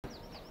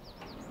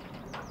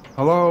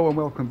Hello and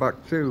welcome back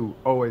to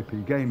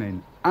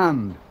OAP-Gaming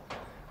and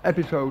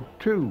episode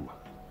 2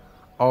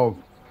 of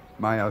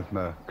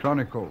Miasma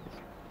Chronicles.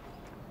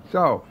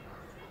 So,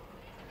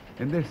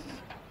 in this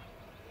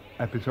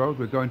episode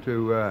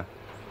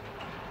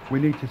we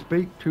need to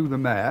speak to the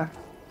mayor.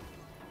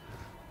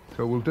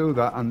 So we'll do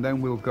that and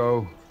then we'll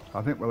go,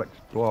 I think we'll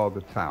explore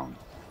the town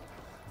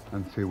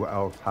and see what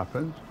else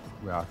happens.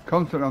 We are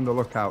constantly on the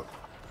lookout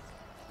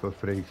for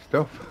free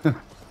stuff.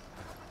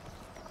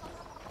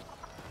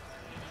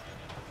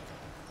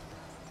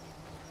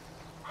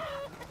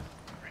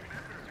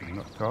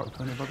 Not talk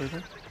to anybody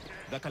then?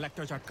 The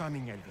collectors are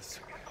coming, Elvis.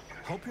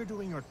 Hope you're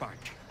doing your part.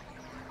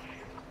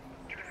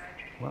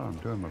 Well, I'm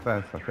doing my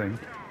best, I think.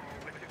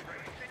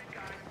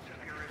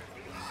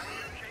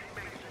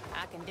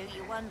 I can do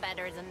you one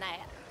better than that.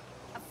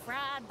 A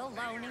fried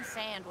bologna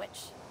sandwich.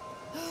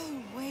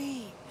 Oh,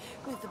 wait.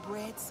 With the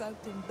bread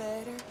soaked in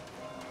butter?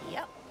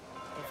 Yep.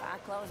 If I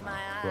close my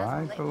eyes Fried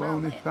and lick my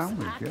bologna lips,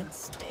 sandwich, I yeah. can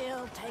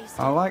still taste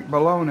I it. like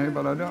bologna,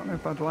 but I don't know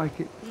if I'd like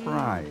it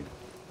fried.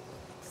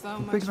 So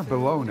much Speaking of food we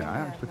bologna, don't I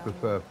have actually no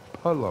prefer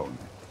more. pologna.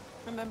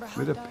 Remember hot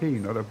With a dogs? P,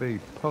 not a B.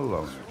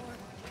 Pologna.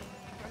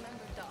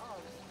 Remember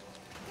dogs.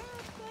 God,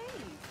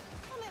 please.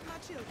 Don't let my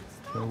children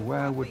starve So before where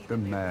I would feed the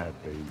them. mayor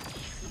be? You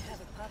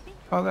have a puppy?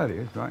 Oh, there he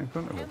is, right in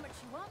front of How us. much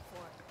you want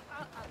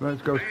for it?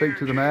 Let's go speak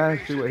to the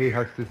mayor, see what he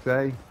has to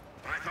say.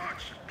 My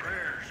thoughts and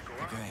prayers go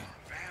out Okay,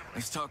 to families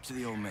let's talk to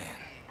the old man.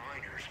 and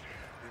miners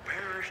who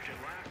perished in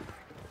last.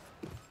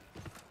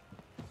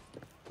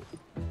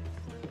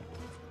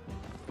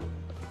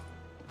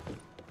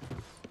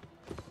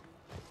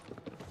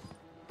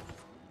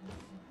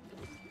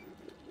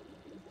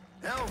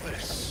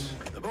 Elvis,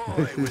 the boy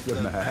This is with the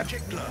the man.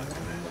 magic glove.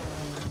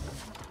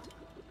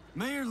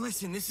 Mayor,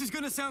 listen, this is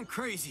gonna sound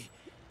crazy,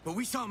 but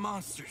we saw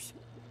monsters.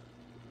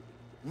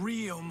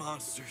 Real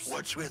monsters.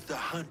 What's with the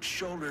hunched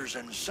shoulders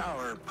and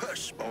sour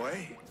puss,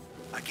 boy?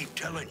 I keep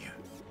telling you,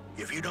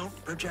 if you don't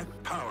project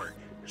power,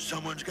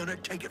 someone's gonna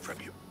take it from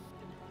you.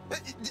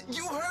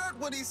 You heard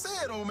what he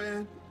said, old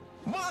man.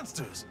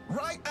 Monsters,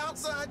 right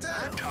outside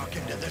I'm town.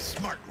 talking to the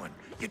smart one,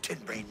 you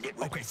tin-brain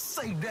nitwit. Okay,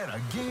 say that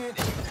again.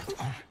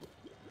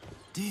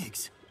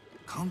 Diggs,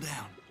 calm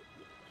down.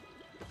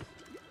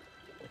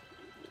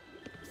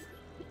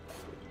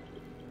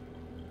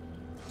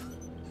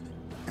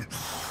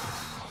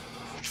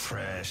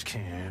 Trash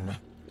can.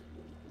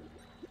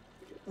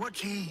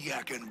 What's he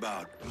yakking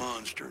about,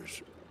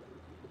 monsters?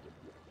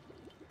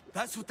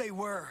 That's what they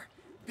were.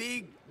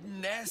 Big,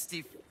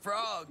 nasty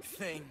frog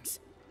things.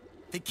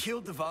 They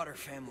killed the Vodder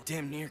family.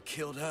 Damn near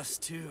killed us,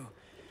 too.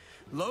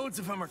 Loads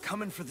of them are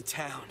coming for the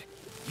town.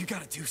 You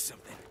gotta do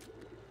something.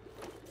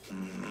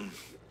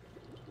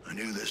 I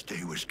knew this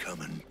day was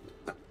coming.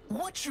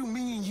 What you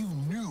mean you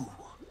knew?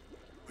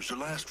 It was the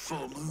last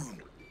full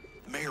moon.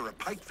 The mayor of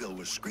Pikeville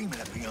was screaming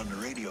at me on the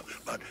radio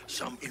about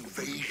some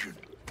invasion.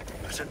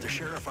 I sent the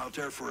sheriff out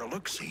there for a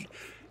look-see.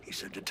 He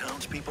said the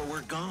townspeople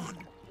were gone,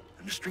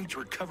 and the streets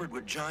were covered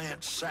with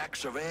giant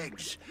sacks of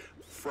eggs.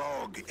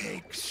 Frog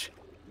eggs.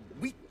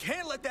 We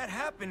can't let that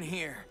happen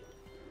here.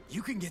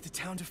 You can get the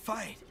town to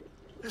fight.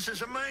 This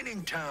is a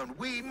mining town.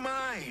 We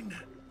mine.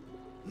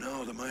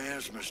 No, the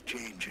miasma's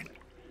changing.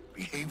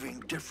 Behaving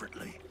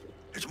differently.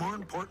 It's more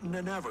important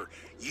than ever.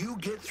 You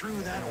get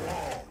through that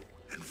wall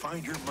and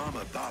find your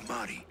mama,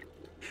 Bamati.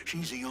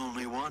 She's the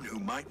only one who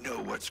might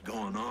know what's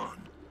going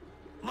on.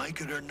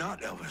 Like it or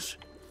not, Elvis,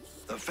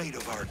 the fate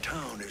of our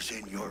town is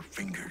in your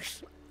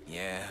fingers.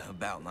 Yeah,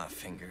 about my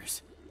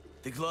fingers.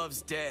 The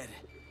glove's dead.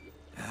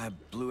 I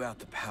blew out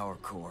the power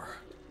core.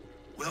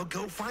 Well,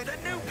 go find a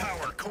new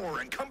power core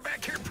and come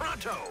back here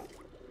pronto.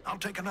 I'll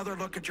take another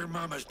look at your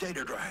mama's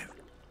data drive.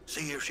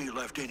 See if she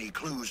left any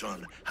clues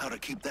on how to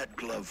keep that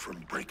glove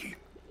from breaking.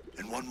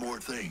 And one more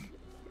thing.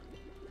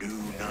 Do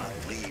not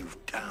leave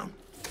town.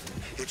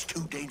 It's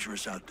too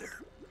dangerous out there.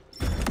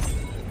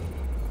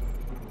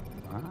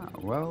 Ah,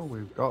 well,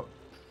 we've got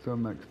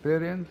some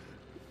experience.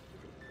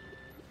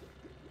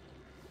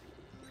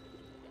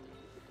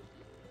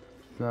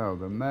 So,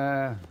 the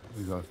mayor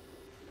is a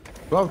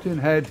floating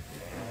head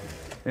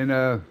in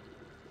a,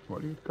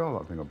 what do you call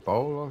that thing, a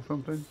bowl or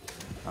something?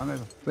 And I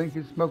think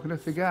he's smoking a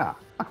cigar.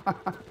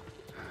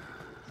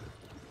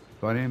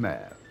 Funny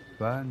mayor,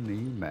 funny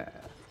mayor.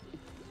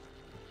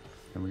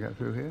 Can we get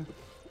through here?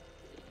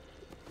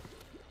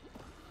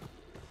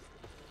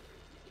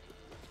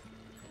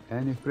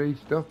 Any free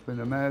stuff in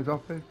the mayor's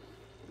office?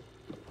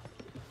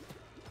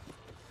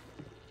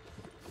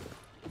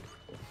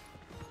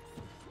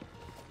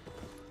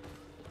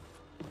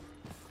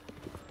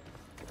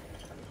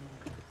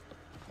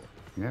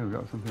 Yeah, we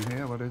got something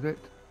here. What is it?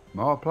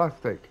 More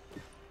plastic.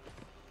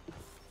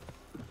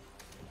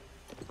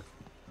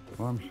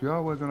 Well, I'm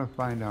sure we're going to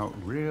find out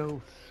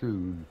real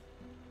soon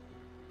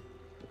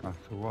as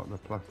to what the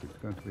plastic's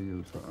going to be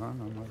used for.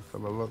 Let's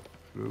have a look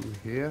through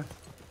here.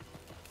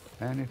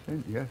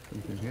 Anything? Yes,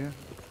 something here.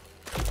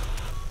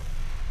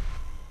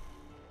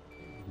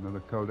 Another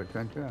codex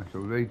entry. I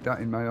shall read that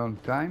in my own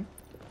time.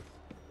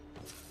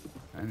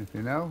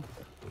 Anything else?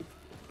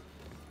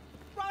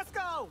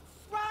 Roscoe!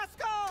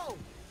 Roscoe!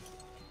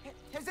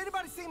 Has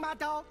anybody seen my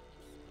dog?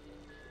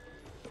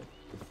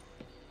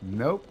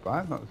 Nope,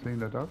 I've not seen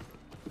the dog.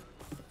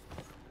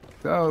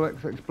 So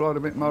let's explore a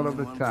bit more of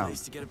the One town.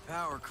 place to get a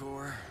power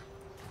core.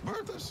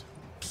 Bertha's?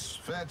 Psst,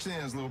 fat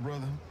chance, little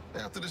brother.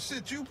 After the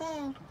shit you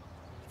pulled.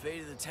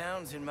 Fate of the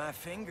town's in my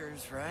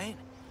fingers, right?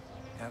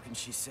 How can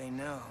she say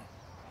no?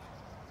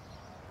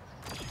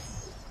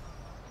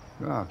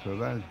 Ah, so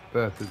there's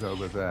Bertha's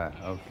over there,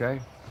 okay.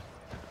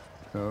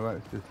 So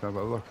let's just have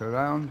a look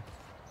around.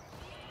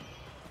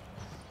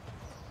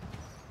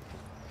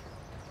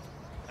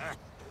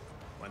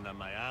 When the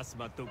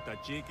Miasma took the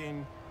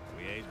chicken,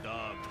 we ate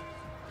dog.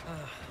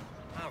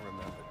 I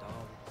remember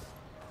dog.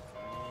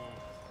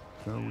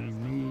 So we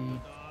need...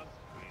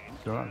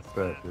 So that's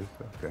Bertha's,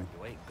 okay.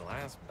 You ate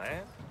glass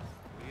bat?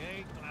 We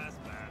ate glass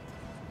bat,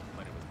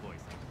 but it was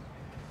poison.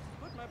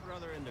 Put my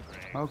brother in the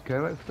grave. Okay,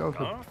 let's go to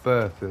Garth?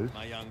 Bertha's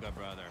My younger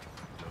brother,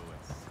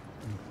 Louis.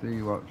 and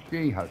see what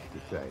she has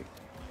to say.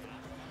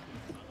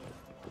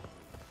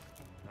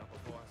 Not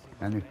before I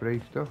see Any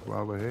free stuff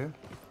while we're here?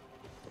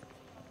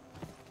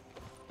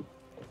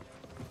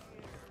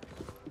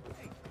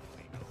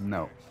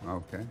 No,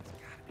 okay.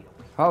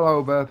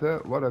 Hello,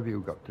 Bertha. What have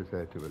you got to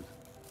say to us?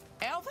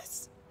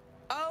 Elvis?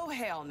 Oh,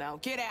 hell no.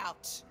 Get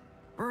out.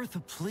 Bertha,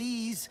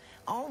 please.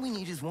 All we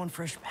need is one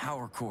fresh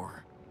power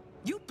core.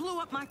 You blew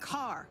up my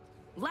car.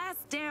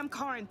 Last damn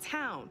car in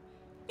town.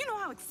 You know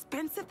how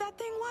expensive that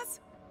thing was?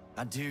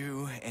 I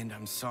do, and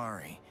I'm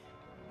sorry.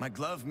 My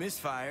glove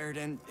misfired,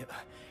 and...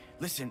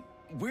 listen,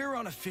 we're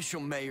on official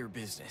mayor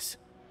business.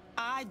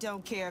 I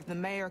don't care if the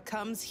mayor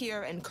comes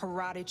here and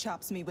karate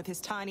chops me with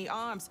his tiny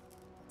arms.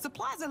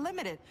 Supplies are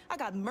limited. I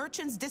got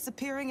merchants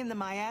disappearing in the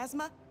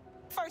miasma.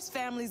 First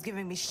Family's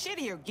giving me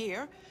shittier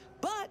gear.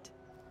 But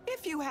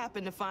if you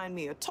happen to find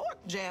me a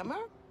torque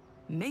jammer,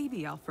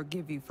 maybe I'll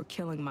forgive you for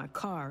killing my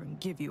car and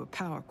give you a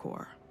power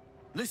core.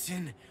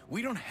 Listen,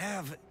 we don't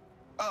have...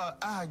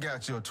 I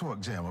got your torque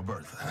jammer,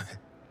 Bertha.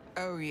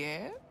 Oh,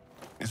 yeah?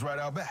 It's right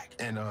out back.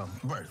 And,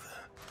 Bertha,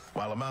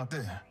 while I'm out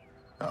there,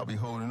 I'll be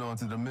holding on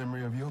to the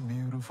memory of your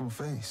beautiful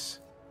face.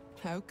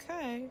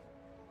 Okay.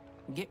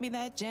 Get me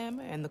that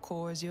jammer and the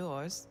core is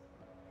yours.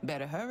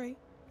 Better hurry.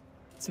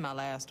 It's my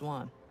last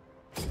one.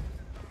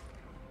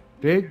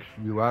 Diggs,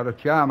 you are a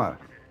charmer.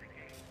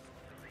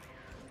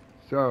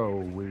 So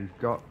we've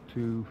got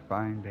to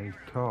find a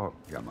torque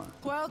jammer.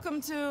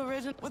 Welcome to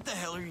original... What the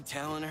hell are you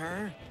telling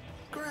her?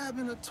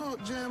 Grabbing a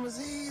torque jammer's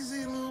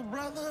easy, little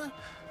brother.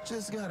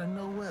 Just gotta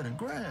know where to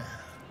grab.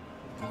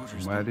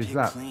 Border's Where been is picked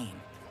that? clean.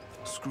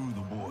 Screw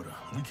the border.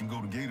 We can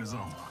go to Gator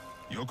Zone.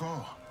 Your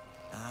call.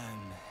 I'm...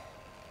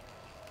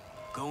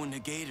 going to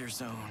Gator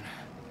Zone.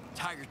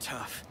 Tiger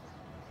Tough.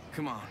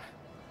 Come on.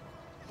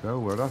 So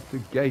we're off to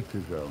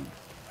Gator Zone.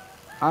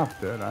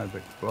 After I've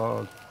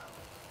explored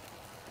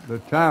the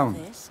town.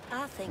 This,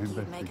 I think you'd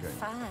make a Investigate.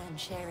 fine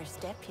sheriff's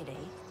deputy.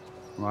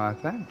 Why,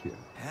 thank you.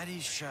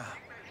 Hattie's shop.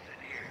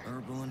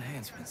 Herbal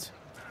enhancements.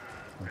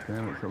 Okay,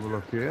 let's have a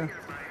look here.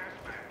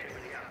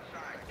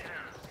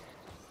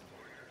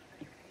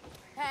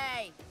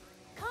 Hey,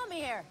 come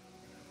here.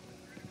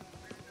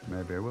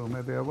 Maybe I will,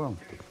 maybe I won't.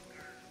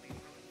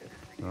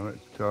 So let's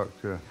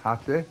talk to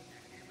Hattie.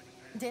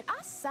 Did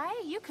I say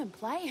you can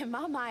play in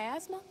my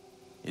miasma?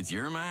 It's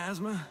your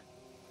miasma?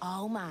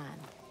 Oh, mine.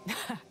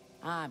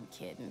 I'm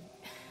kidding.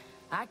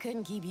 I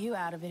couldn't keep you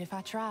out of it if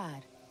I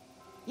tried.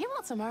 You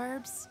want some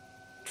herbs?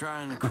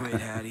 Trying to quit,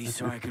 Hattie,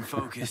 so I can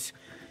focus.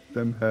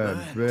 Them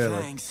herbs, But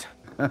really. thanks.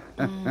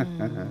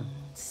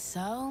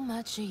 So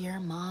much of your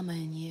mama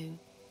and you.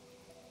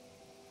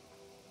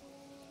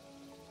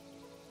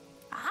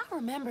 I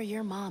remember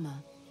your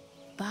mama,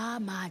 Ba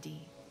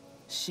Madi.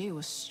 She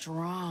was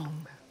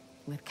strong,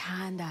 with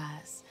kind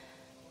eyes,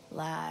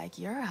 like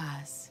your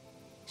eyes.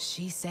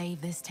 She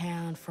saved this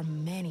town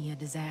from many a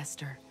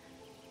disaster,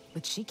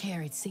 but she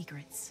carried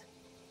secrets.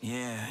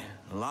 Yeah,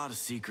 a lot of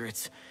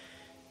secrets.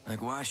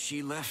 Like why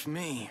she left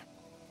me.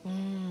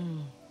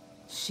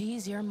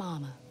 She's your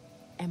mama,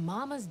 and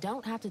mamas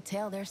don't have to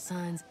tell their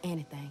sons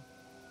anything.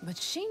 But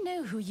she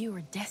knew who you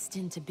were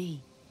destined to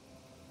be.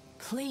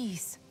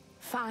 Please,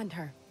 find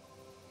her.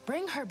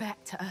 Bring her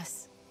back to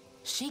us.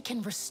 She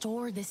can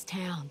restore this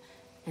town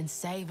and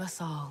save us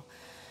all.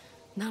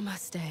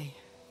 Namaste.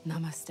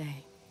 Namaste.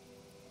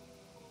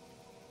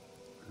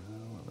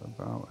 What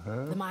about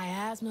her? The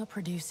miasma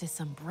produces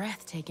some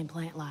breathtaking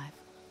plant life.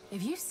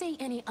 If you see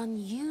any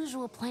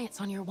unusual plants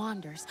on your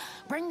wanders,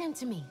 bring them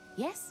to me,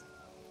 yes?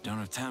 Don't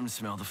have time to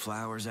smell the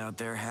flowers out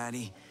there,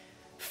 Hattie.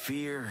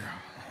 Fear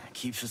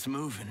keeps us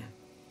moving.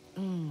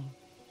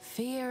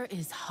 Fear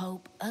is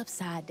hope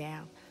upside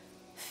down.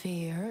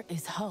 Fear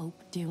is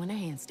hope doing a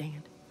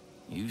handstand.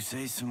 You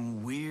say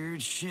some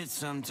weird shit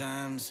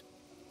sometimes.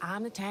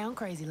 I'm the town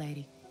crazy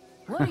lady.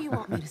 What do you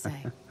want me to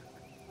say?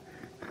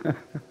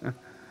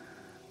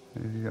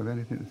 Do you have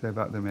anything to say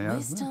about the miasma?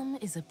 Wisdom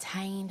is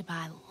obtained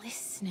by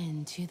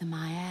listening to the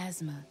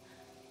miasma.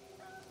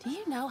 Do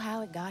you know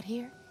how it got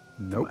here?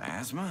 Nope.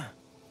 Miasma?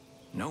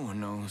 No one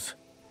knows.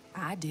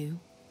 I do.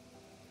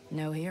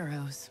 No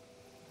heroes.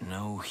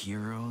 No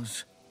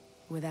heroes?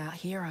 Without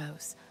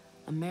heroes,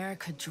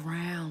 America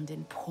drowned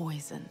in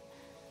poison.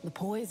 The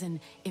poison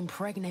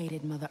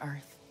impregnated Mother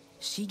Earth.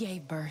 She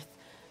gave birth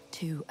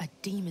to a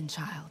demon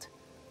child,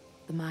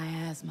 the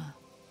Miasma.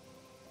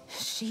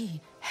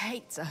 She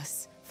hates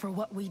us for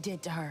what we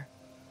did to her.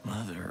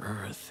 Mother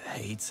Earth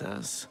hates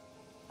us?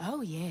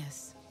 Oh,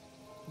 yes.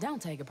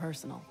 Don't take it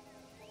personal.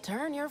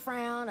 Turn your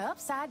frown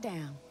upside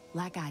down,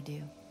 like I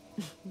do.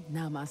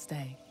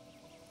 Namaste.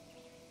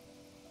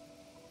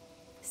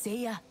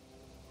 See ya.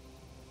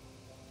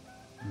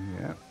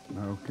 Yep,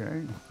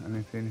 okay.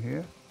 Anything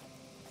here?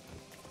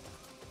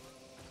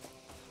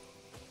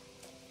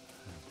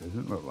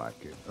 Doesn't look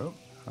like it. Oh,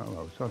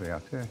 hello, sorry,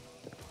 out here.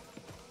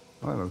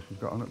 Oh, hello, she's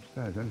got on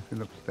upstairs.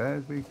 Anything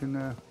upstairs we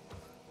can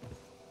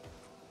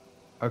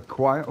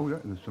acquire? Oh, yeah,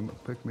 there's something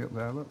to pick me up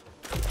there, look.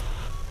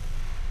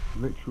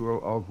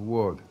 Ritual of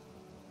Wood.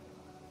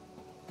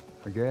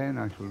 Again,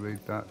 I shall read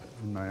that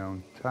in my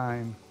own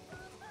time.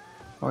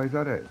 Oh, is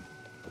that it?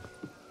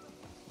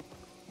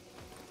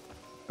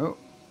 Oh,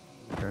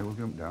 okay, we'll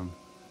jump down.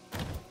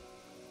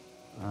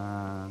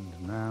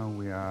 And now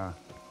we are...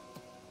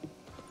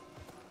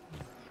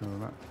 So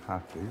that's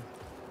happy.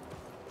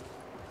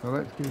 So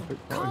let's keep it.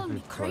 Call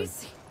me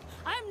crazy.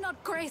 I'm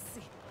not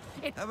crazy.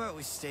 How about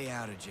we stay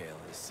out of jail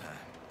this time?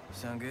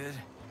 Sound good?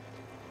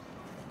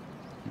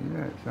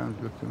 Yeah, it sounds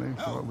good to me.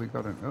 So what we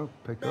got in? Oh,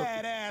 pick up.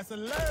 Badass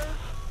alert!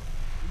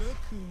 Look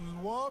who's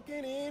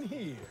walking in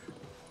here.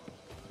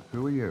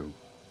 Who are you?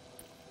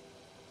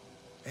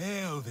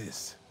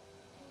 Elvis.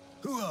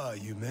 Who are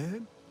you,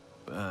 man?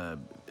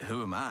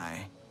 Who am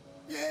I?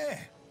 Yeah.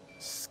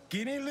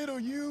 Skinny little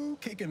you,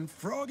 kicking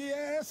froggy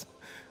ass.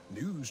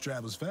 News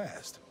travels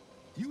fast.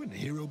 You in the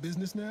hero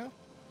business now?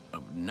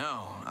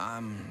 No,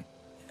 I'm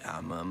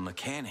a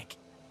mechanic.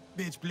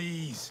 Bitch,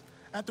 please.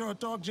 I throw a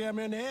talk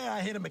jammer in the air,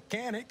 I hit a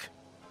mechanic.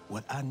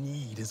 What I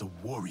need is a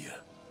warrior.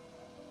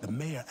 The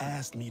mayor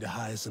asked me to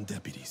hire some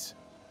deputies.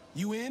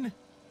 You in?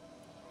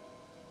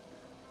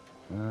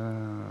 Do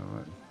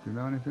you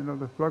know anything of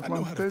the frog I know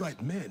monsters? how to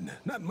fight men,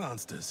 not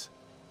monsters.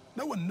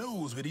 No one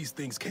knows where these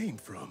things came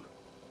from.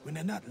 When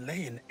they're not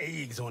laying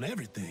eggs on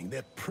everything,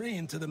 they're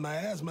praying to the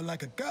miasma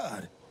like a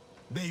god.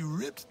 They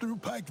ripped through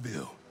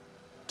Pikeville,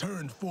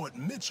 turned Fort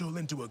Mitchell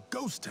into a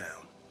ghost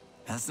town.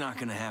 That's not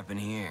gonna happen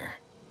here.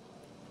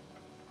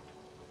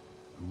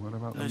 And what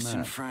about the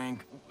Listen, mayor?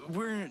 Frank,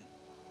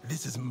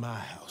 This is my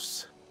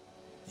house.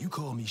 You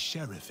call me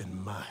sheriff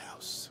in my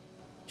house.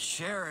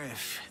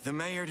 Sheriff, the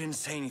mayor didn't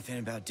say anything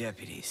about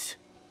deputies.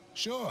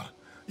 Sure,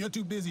 you're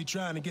too busy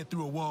trying to get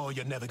through a wall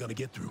you're never gonna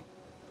get through.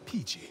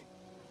 Peachy.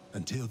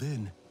 Until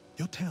then,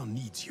 your town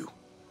needs you.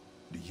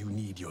 Do you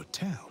need your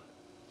town?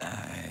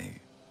 I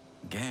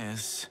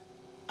guess.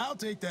 I'll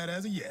take that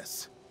as a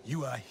yes.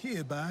 You are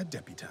hereby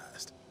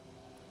deputized.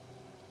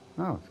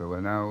 Oh, so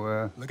we're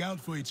now Look out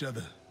for each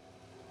other.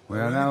 we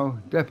are now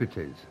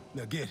deputies.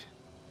 Now get.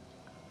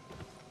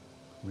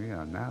 We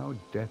are now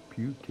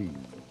deputies.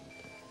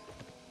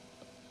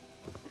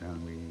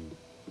 Can we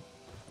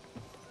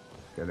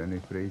get any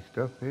free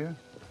stuff here?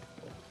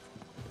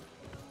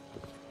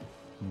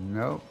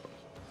 Nope.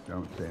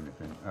 Don't say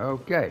anything.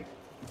 Okay.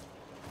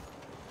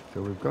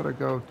 So we've got to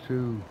go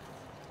to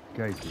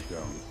Gator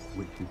Zone,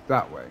 which is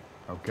that way.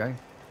 Okay.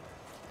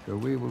 So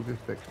we will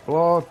just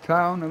explore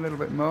town a little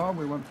bit more.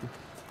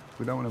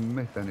 We don't want to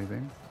miss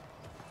anything.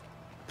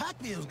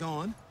 Pikeville's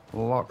gone.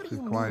 Locks What do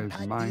you mean requires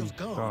Pikeville's mine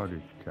gone?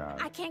 storage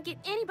card. I can't get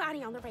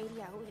anybody on the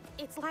radio.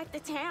 It's like the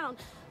town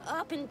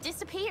up and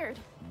disappeared.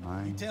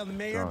 Mine You tell the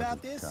mayor about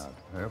storage this? card.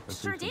 Yep, I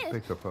see Sure some did.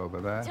 pickup over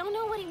there. Don't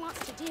know what he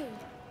wants to do.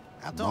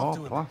 I'll More talk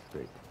to him.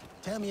 plastic.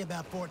 Tell me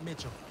about Fort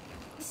Mitchell.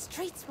 The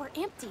streets were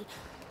empty.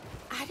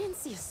 I didn't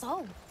see a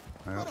soul.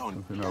 Yep, What on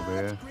something over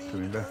here God's to green earth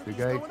is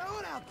investigate. going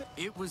on out there?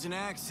 It was an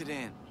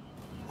accident.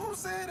 Who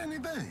said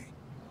anything?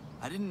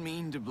 I didn't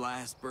mean to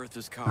blast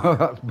Bertha's Oh, car.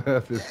 that's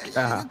Bertha's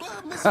car. The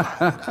glove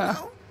misfired, you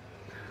know?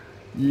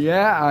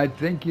 Yeah, I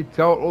think you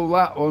totaled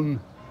that one,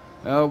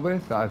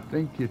 Elvis. I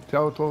think you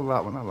totaled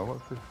that one. Hello,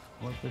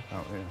 what's this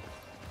out here?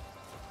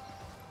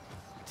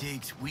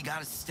 Diggs, we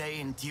gotta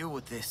stay and deal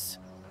with this.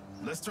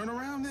 Let's turn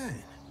around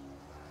then.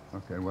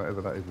 Okay,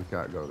 whatever that is, we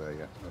can't go there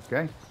yet.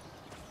 Okay?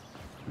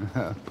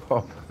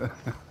 Pop.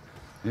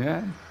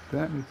 Yeah,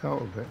 certainly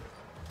totaled it.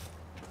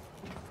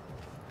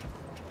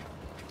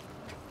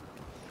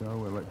 So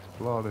we'll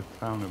explore the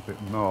town a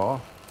bit more.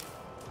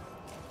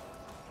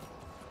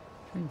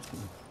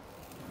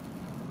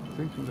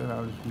 Thinking that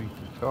I just need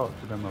to talk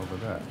to them over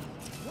there.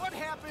 What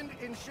happened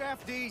in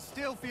Shaft D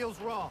still feels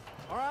wrong,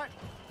 all right?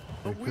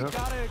 But Pick we up.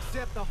 gotta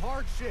accept the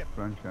hardship.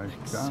 Franchise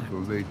cards,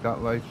 we'll read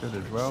that later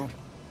as well.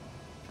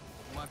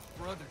 My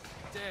brother's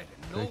dead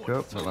and Pick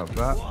up, we'll have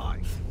that.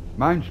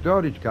 Mine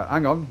storage card.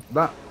 Hang on,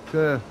 that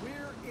We're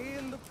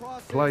in the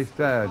process place of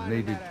there finding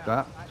needed that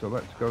that, out. so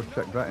let's go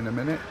check that in a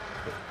minute.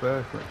 But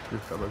first, let's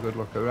just have a good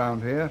look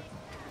around here.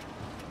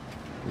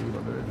 See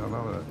what there is. I'll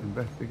have a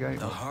investigate.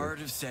 The What's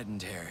heart of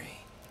Sedentary.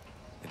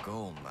 The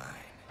gold mine.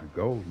 this? A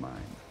gold mine.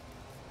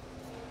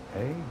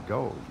 A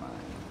gold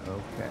mine.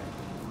 Okay.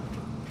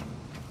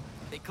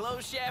 They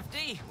closed Shaft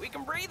D. We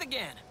can breathe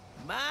again.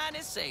 Mine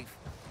is safe.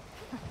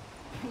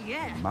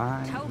 Yeah,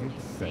 Mine totally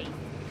is safe.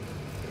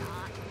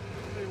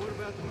 Hey, what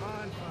about the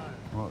mine fire?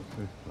 What's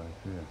this place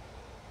here?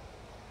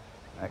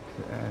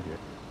 Exit area.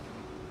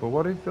 But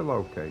what is the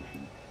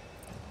location?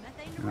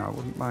 You know, I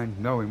wouldn't mind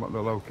knowing what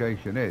the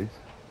location is.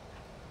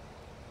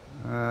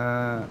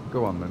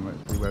 Go on then,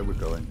 let's see where we're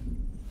going.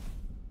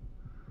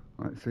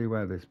 Let's see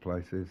where this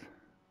place is.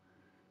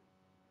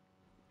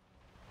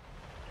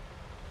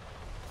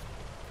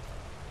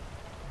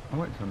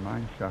 Oh, it's a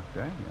mine shaft,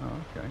 eh?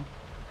 Oh, okay.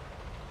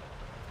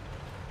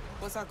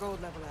 What's our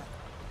gold level at?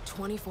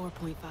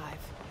 24.5.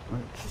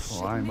 Let's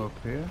climb up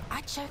here.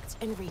 I checked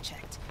and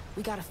rechecked.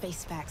 We gotta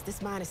face facts.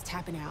 This mine is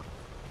tapping out.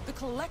 The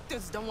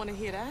collectors don't want to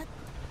hear that.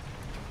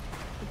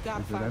 We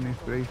gotta Is there find any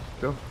gold. free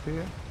stuff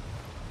here?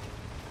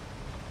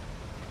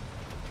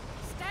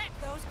 Stack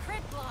those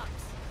crit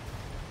blocks.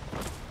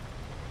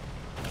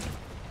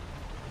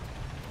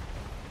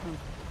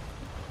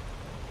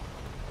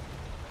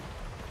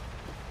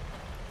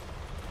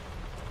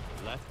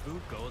 Left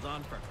boot goes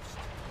on first.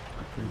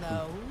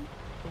 No,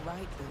 the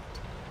right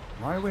boot.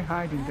 Why are we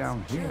hiding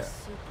down That's here?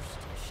 just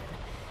superstition.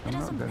 It I'm not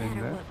doesn't getting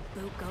matter there. what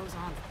boot goes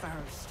on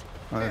first.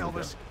 Oh, there we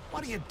Elvis,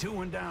 what are you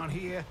doing down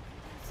here?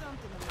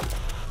 Something about the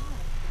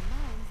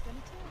mine's gonna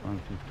tell.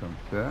 Clancy's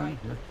concerned.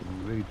 Yes, you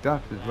can read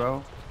that as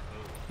well.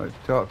 Let's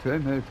talk to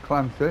him. Here's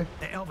Clancy.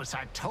 Elvis,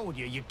 I told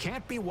you, you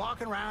can't be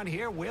walking around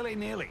here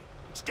willy-nilly.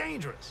 It's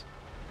dangerous.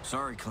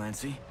 Sorry,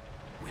 Clancy.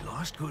 We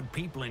lost good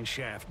people in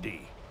Shaft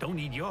D. Don't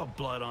need your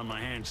blood on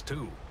my hands,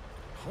 too.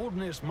 Holding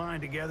this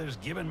mine together's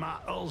giving my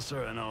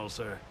ulcer an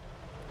ulcer.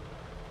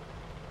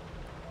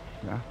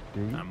 Shaft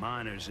D. Our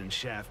miners in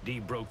Shaft D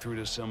broke through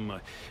to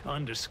some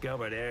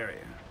undiscovered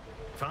area.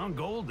 Found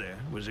gold there,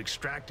 was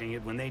extracting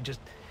it when they just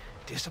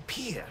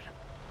disappeared.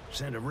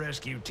 Sent a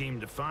rescue team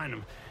to find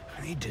them.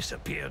 They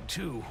disappeared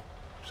too.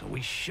 So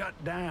we shut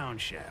down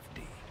Shaft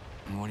D.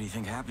 And what do you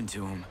think happened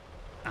to him?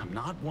 I'm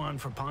not one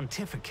for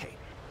pontificating.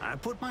 I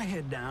put my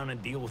head down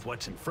and deal with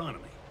what's in front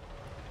of me.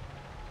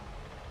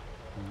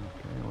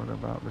 Okay, what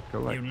about the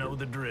collector? You know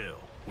the drill.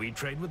 We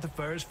trade with the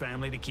First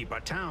family to keep our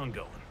town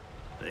going.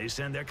 They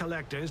send their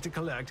collectors to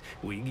collect.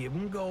 We give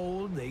them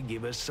gold, they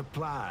give us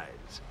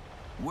supplies.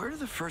 Where did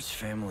the First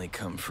family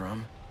come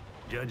from?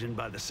 Judging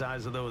by the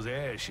size of those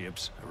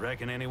airships, I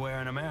reckon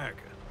anywhere in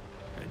America.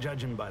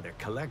 Judging by their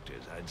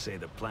collectors, I'd say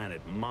the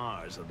planet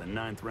Mars or the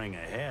ninth ring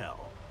of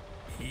hell.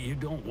 You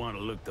don't want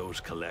to look those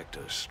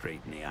collectors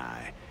straight in the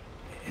eye.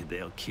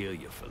 They'll kill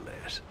you for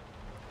less.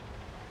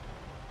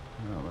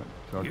 Well, let's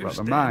talk You're about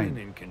the standing mine.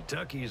 in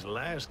Kentucky's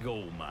last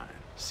gold mine.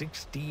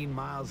 16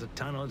 miles of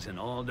tunnels in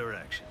all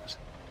directions.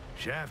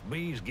 Shaft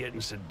B's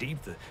getting so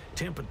deep the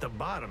temp at the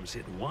bottom's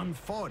hit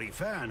 140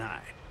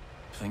 Fahrenheit.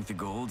 Think the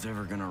gold's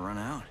ever gonna run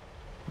out?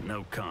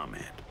 No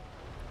comment.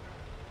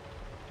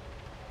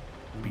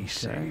 Be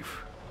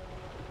safe.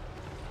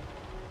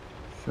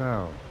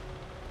 So,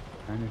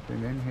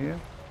 anything in here?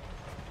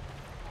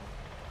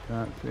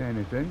 Can't see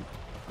anything.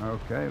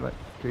 Okay, let's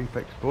keep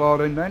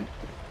exploring then.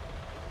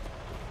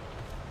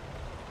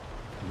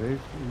 This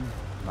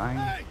is mine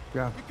Hey!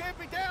 shaft. You can't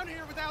be down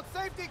here without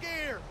safety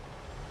gear!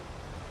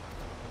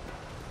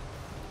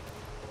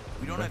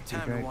 We don't have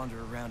time to Investigate.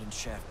 wander around in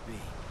Shaft B.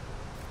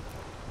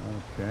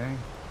 Okay.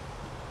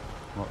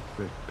 What's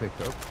this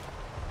pickup?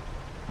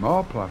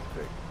 More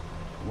plastic.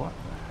 What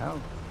the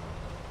hell?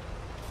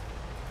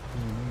 Do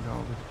you need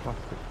all this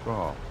plastic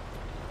for?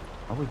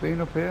 Have we been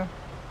up here?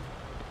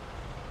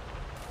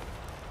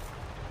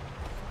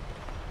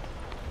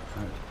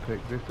 Let's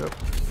pick this up.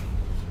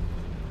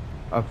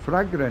 A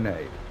frag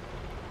grenade.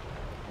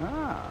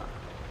 Ah.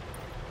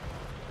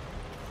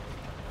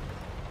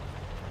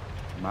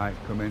 Might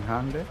come in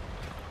handy.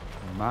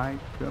 Might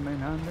come in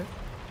handy.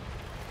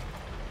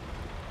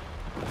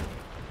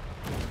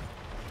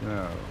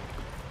 So,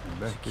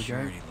 investigate.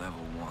 Security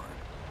level 1.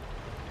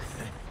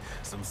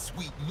 Some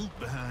sweet loot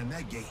behind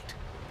that gate.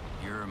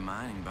 You're a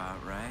mining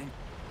bot, right?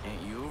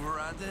 Can't you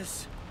override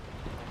this?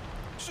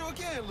 Sure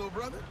can, little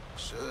brother.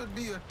 Should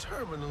be a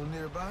terminal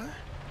nearby.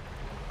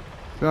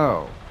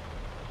 So,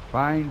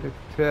 find a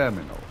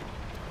terminal.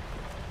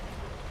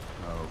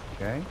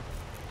 Okay.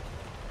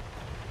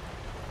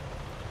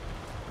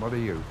 What are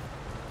you?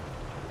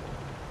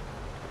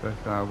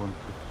 First I want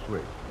to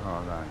switch.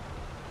 Alright.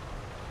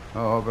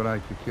 Oh,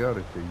 override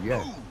security,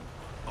 yes.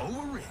 Ooh,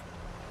 over it.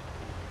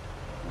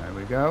 There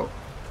we go.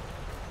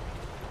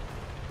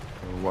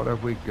 So what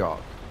have we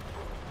got?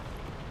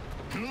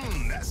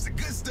 That's the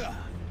good stuff.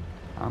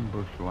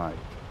 Ambush light.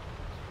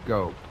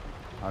 Scope.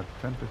 Has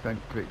 10%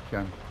 crit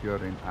chance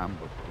during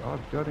ambush. Oh,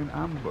 during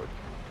ambush.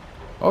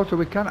 Oh, so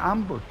we can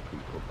ambush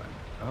people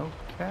then.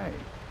 Okay.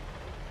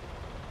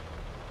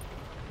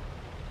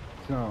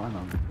 So, hang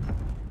on.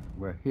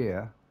 We're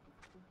here.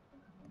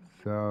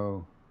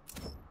 So,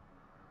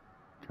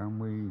 can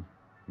we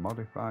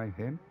modify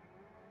him?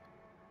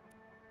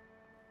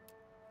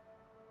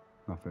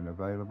 Nothing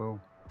available.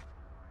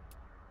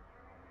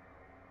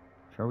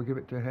 Shall we give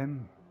it to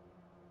him?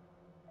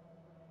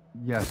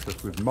 Yes,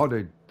 because we've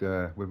modded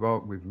we've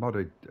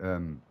modded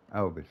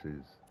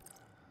Elvis's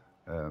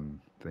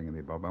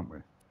thingamabob, haven't we?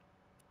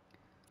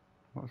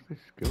 What's this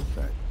skill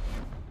set?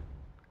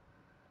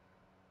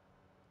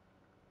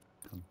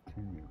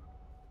 Continue.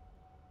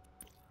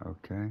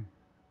 Okay.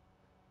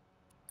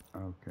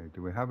 Okay,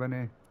 do we have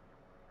any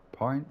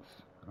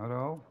points at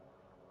all?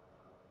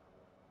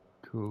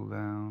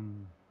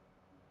 Cooldown.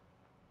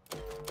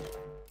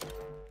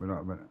 We're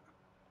not a minute.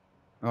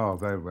 Oh,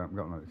 there we haven't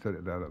got no. It said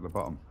it there at the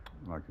bottom,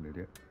 like an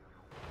idiot.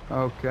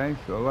 Okay,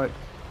 so let's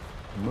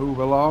move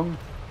along.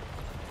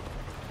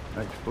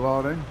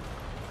 Exploring.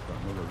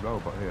 Got another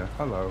robot here.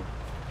 Hello.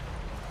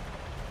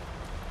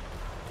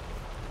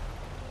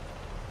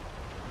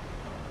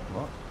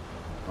 What?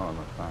 Oh,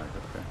 that's fine.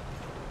 Okay.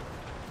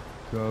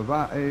 So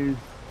that is.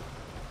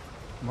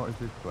 What is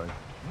this place?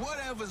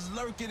 Whatever's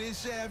lurking in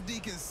Shaft D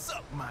can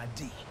suck my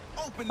D.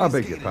 Open I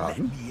this beg your gate and let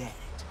pardon? me at it.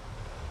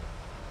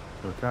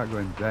 So I can't go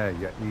in there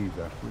yet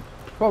either. Which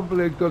is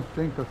probably a good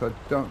thing because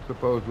I don't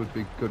suppose would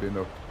be good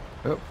enough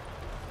to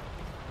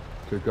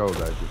go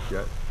there just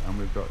yet. And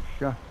we've got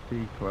Shaft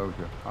D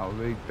closure. I'll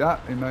read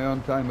that in my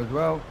own time as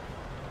well.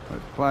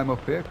 Let's climb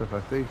up here because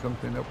I see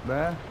something up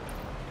there.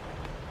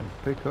 Let's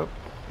pick up.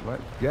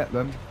 Let's get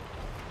them.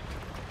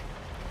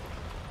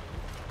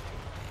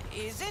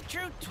 Is it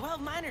true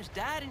 12 miners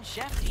died in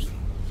Shaft D?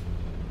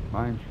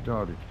 Mine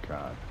storage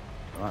card.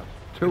 Well,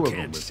 that's two of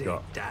them we've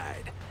got.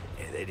 Died.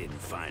 Yeah, they didn't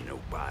find no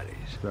bodies.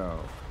 So.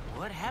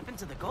 What happened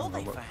to the gold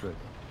they What's found? this?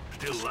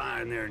 Still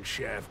lying there in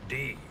Shaft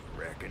D,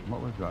 reckon.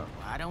 What was that?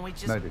 Why don't we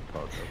just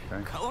Medipod,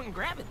 okay. go and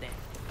grab it then?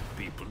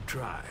 People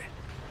try.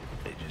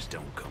 They just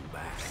don't come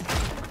back.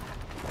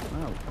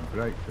 Oh, some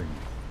great things.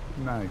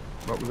 Nice.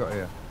 What we got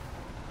here?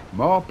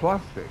 More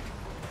plastic.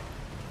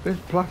 This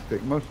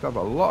plastic must have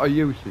a lot of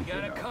usage, you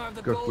know,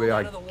 because we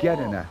are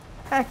getting a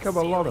heck of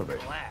a lot of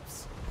it.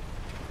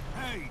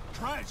 Hey,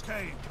 trash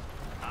can!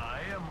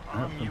 I am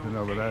That's something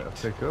over there to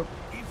pick up.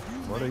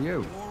 What are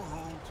you?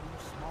 Borehole too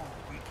small.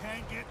 We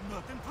can't get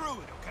nothing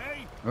through it,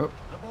 okay? Oh.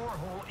 The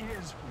borehole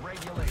is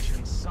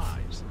regulation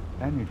size.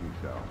 Energy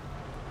cell.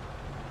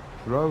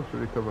 Throw to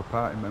recover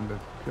party members'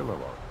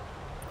 kilowatts.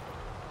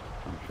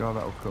 I'm sure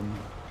that'll come.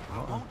 I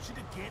want you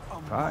to get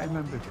a Party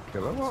members'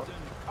 kilowatts?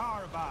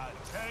 carbide,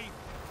 okay?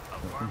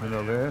 There's something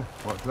over here.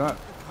 What's that?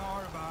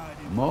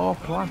 More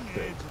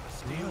plastic.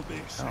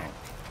 Oh.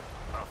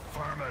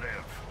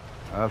 Affirmative.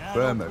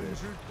 Affirmative.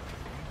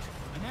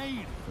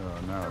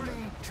 So now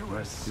then,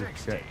 let's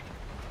just get.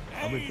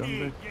 Have we done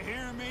this? You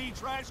hear me,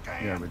 trash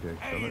can? Yeah, we did.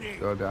 So let's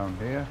go down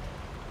here.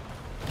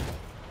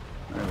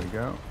 There we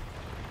go.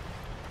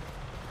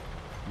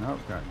 No,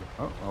 can't go.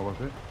 Oh, what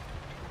was it?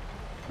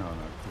 No,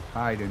 just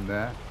hide in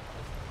there.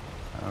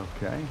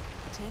 Okay.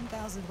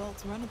 10,000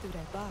 volts running through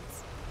that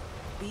box.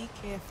 Be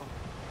careful.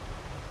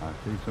 I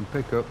see some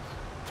pickups.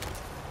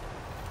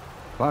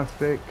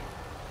 Plastic.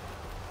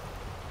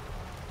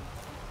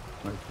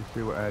 Let's just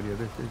see what area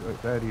this is. Oh,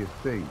 it's area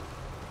C.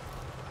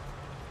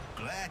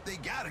 Glad they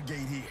got a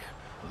gate here.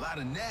 A lot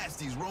of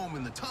nasties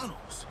roaming the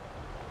tunnels.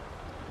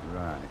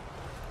 Right.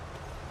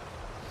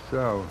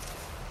 So,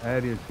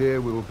 areas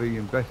here we will be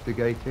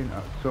investigating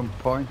at some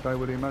point, I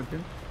would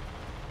imagine.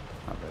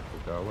 Oh,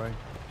 there's the doorway.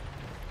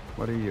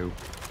 What are you?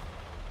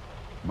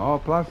 More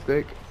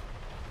plastic.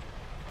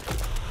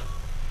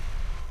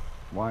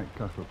 White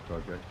Castle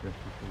Project. Yes,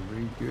 we shall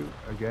read you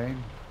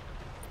again.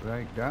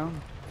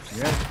 Breakdown.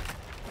 Yes.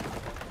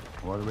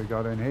 What have we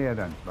got in here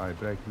then by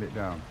breaking it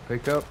down?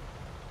 Pick up.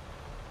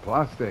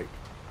 Plastic.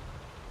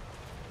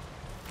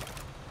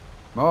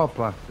 More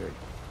plastic.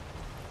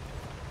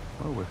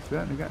 Oh, we're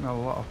certainly getting a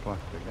lot of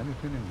plastic.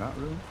 Anything in that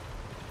room?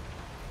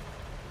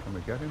 Can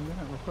we get in there?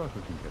 Well, of course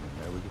we can get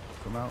in there. We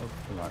just come out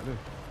of like this.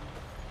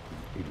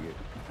 Idiot.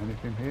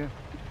 Anything here?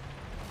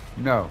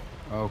 No.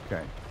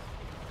 Okay.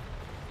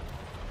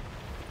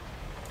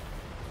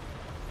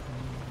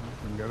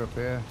 We can get up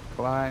here.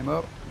 Climb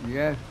up.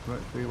 Yes.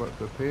 Let's see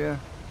what's up here.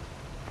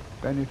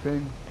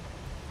 Anything?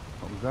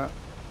 What was that?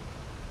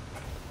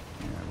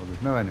 Yeah, well,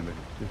 there's no enemies.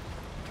 Just...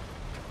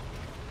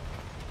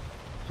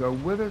 So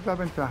with us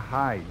having to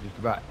hide just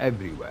about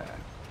everywhere,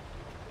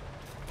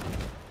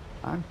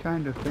 I'm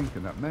kind of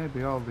thinking that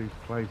maybe all these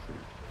places...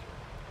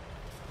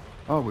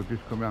 Oh, we've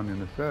just come round in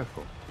a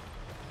circle.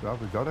 So have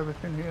we got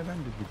everything here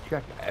then? Did we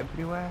check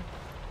everywhere?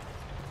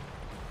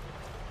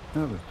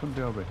 No, there's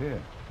somebody over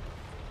here.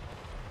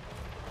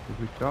 Did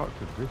we talk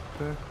to this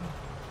person?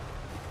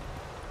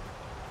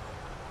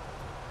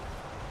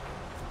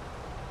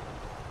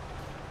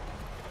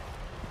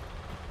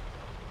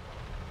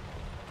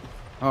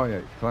 Oh yeah,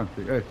 it's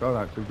plastic. Yes,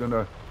 alright, so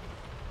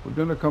we've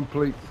done a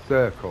complete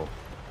circle.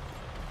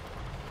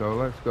 So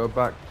let's go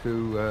back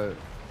to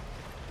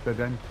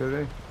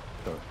Sedentary.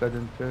 So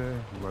Sedentary,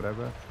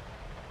 whatever.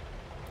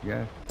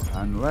 Yes.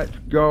 And let's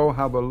go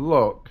have a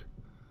look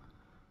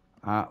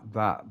at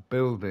that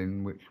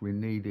building which we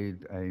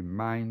needed a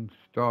mine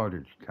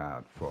storage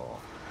card for.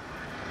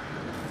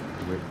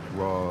 Which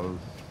was...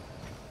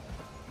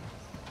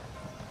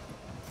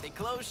 They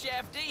closed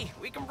Shaft D.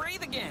 We can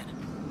breathe again.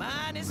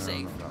 Mine is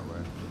safe. Not that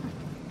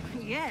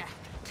way. Yeah,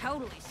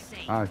 totally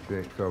safe. I see,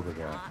 it's over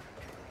there.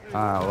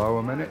 Hello,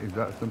 a minute. Is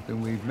that something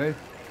we've missed?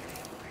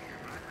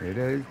 It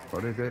is.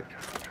 What is it?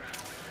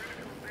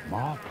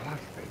 More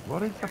plastic.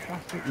 What is the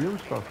plastic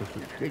used for? Because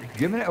it's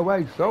giving it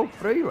away so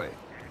freely.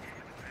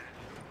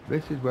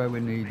 This is where we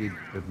needed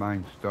the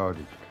mine storage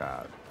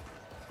card.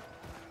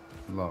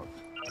 Look.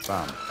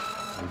 Bam.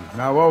 It is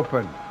now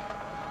open.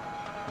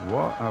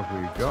 What have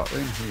we got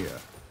in here?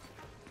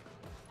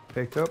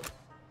 Pick up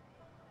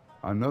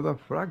another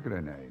frag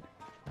grenade.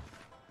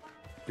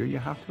 Do you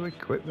have to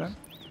equip them?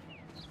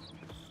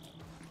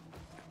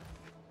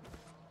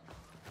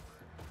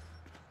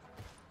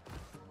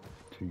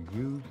 To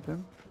use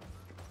them?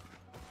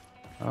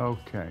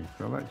 Okay,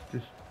 so let's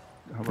just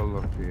have a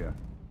look here.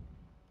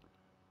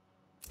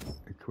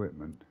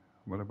 Equipment.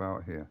 What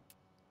about here?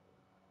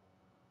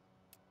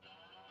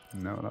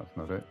 No, that's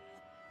not it.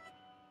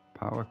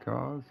 Power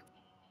cars?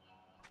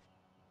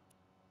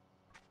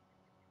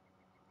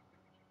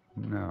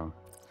 No.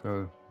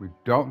 So we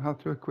don't have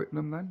to equip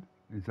them then?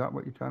 Is that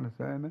what you're trying to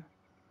say, Amy?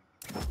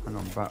 Hang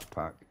on,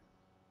 backpack.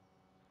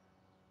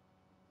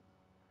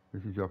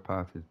 This is your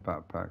party's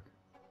backpack.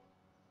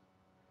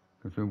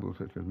 Consumables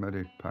such as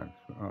medic packs.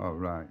 Oh,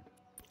 right.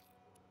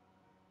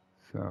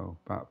 So,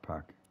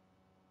 backpack.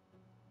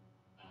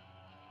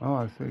 Oh,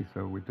 I see.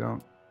 So we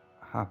don't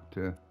have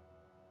to...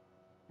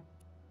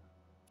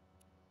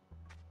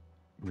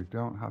 We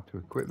don't have to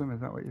equip them, is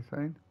that what you're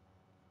saying?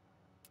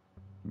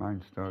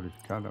 Mine storage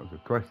card, that was a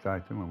quest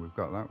item, and we've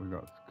got that. We've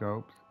got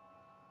scopes.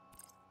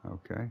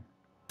 Okay.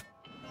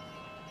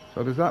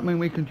 So does that mean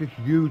we can just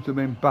use them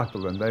in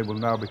battle and they will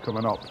now become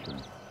an option?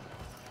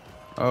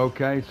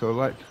 Okay, so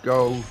let's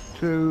go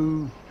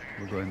to...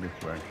 We're going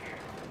this way.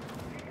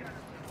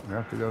 We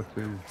have to go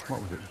to...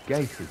 What was it?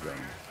 Gator Zone.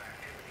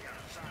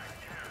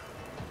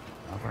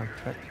 Have I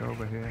checked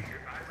over here?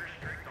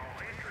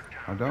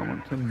 I don't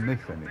want to miss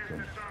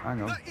anything.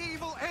 Hang on. The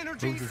evil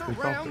energy Who's this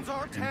surrounds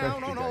our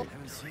town on all... I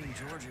haven't seen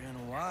Georgia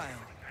in a while.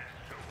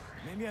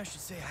 Maybe I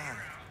should say hi.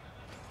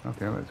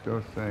 Okay, let's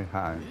go say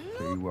hi and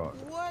see what.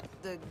 What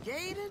the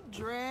gator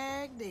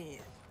dragged in.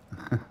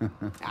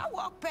 I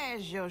walked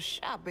past your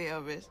shop,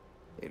 Elvis.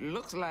 It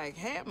looks like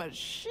hammered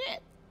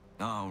shit.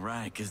 All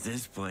right, 'cause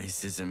this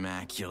place is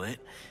immaculate.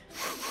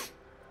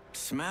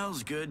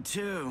 Smells good,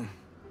 too.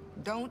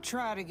 Don't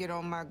try to get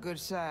on my good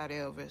side,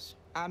 Elvis.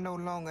 I no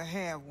longer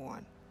have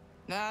one.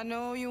 Now, I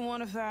know you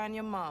want to find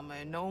your mama,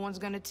 and no one's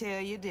gonna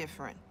tell you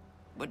different.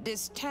 But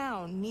this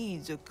town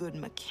needs a good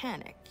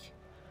mechanic.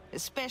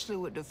 Especially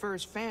with the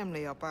first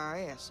family up our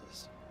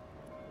asses.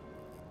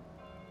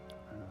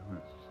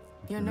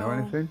 You know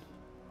anything?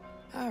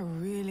 I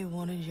really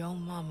wanted your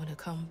mama to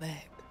come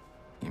back.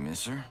 You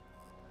miss her?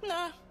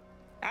 Nah,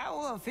 I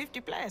owe her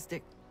 50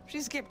 plastic.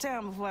 She skipped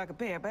town before I could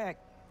pay her back.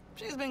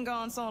 She's been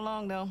gone so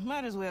long, though.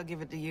 Might as well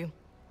give it to you.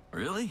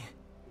 Really?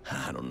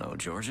 I don't know,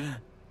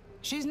 Georgia.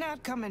 She's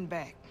not coming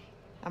back.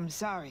 I'm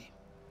sorry.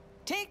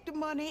 Take the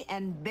money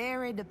and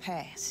bury the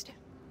past.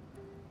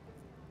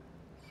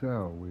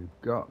 So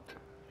we've got,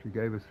 she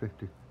gave us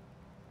 50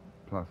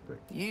 plastic.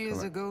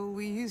 Years ago,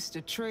 we used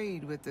to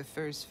trade with the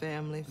first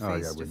family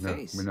face to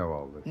face. We know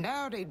all this.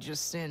 Now they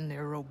just send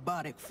their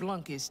robotic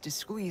flunkies to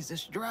squeeze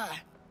us dry.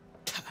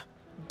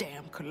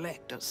 Damn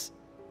collectors.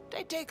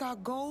 They take our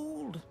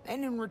gold,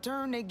 and in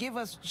return they give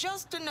us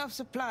just enough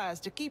supplies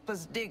to keep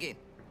us digging.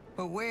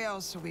 But where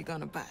else are we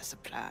gonna buy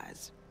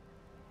supplies?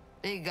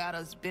 They got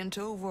us bent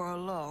over a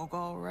log,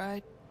 all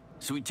right?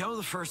 So we tell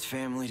the first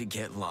family to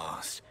get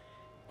lost.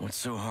 What's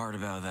so hard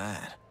about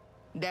that?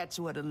 That's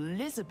what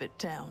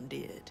Elizabethtown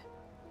did.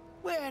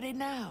 Where are they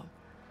now?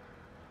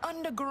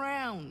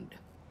 Underground.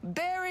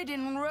 Buried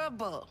in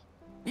rubble.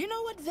 You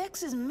know what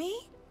vexes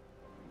me?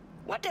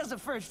 What does the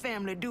first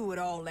family do with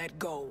all that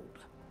gold?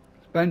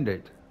 Spend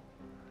it.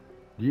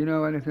 Do you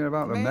know anything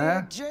about the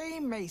mayor? J.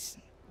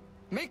 Mason.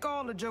 Make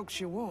all the jokes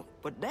you want,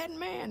 but that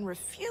man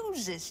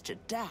refuses to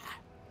die.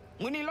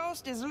 When he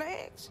lost his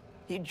legs,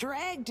 he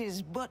dragged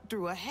his butt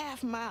through a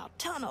half-mile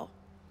tunnel.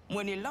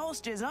 When he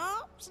lost his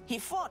arms, he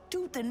fought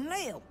tooth and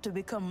nail to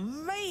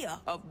become mayor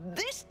of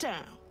this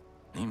town.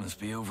 He must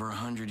be over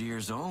 100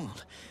 years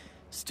old.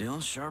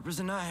 Still sharp as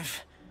a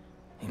knife.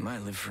 He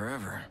might live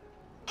forever.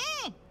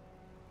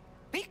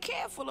 Be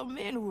careful of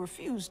men who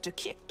refuse to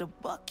kick the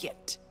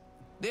bucket.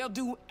 They'll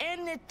do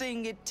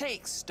anything it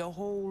takes to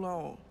hold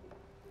on.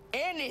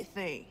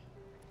 Anything.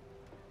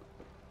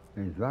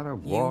 Is that a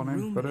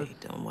warning for us? You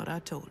done what I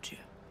told you.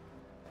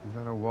 Is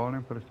that a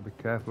warning for us to be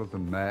careful of the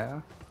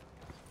mayor?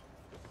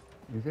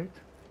 Is it?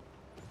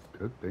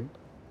 Could be.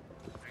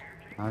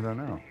 I don't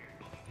know.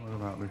 What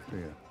about this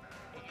here?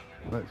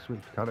 Let's switch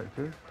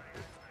characters.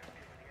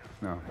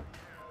 No.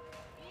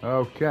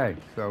 Okay,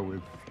 so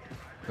we've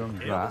done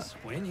that. Elvis,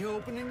 when you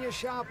opening your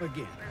shop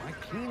again? My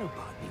cleaner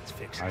bot needs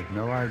fixing. I've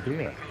no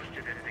idea.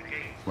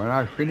 When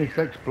I finish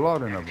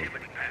exploring of them.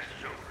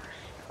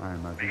 I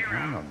imagine.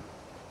 Hang on.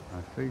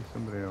 I see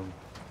somebody else.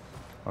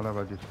 Or have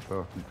I just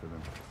spoken to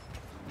them?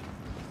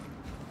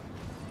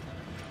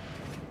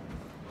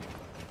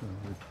 So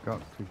we've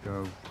got to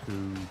go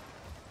to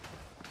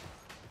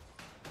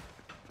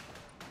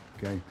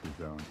Gator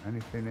Zone.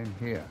 Anything in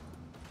here?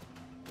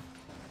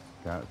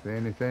 Can't see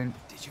anything.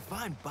 Did you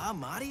find Bob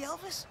Marty,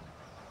 Elvis?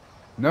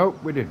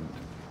 Nope, we didn't.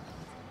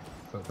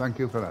 But thank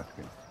you for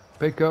asking.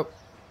 Pick up.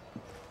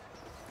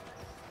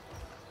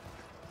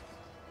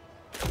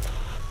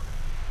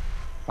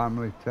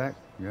 Family tech.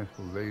 Yes,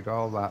 we'll read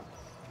all that.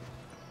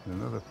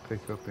 Another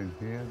pickup in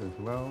here as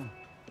well.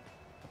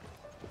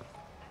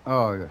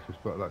 Oh, yes,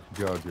 that's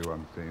Georgia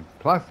I'm seeing.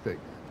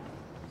 Plastics.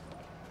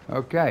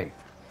 Okay,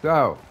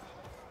 so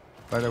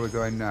where are we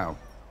going now?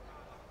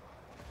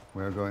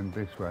 We're going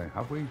this way.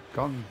 Have we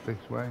gone this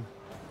way?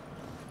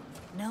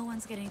 No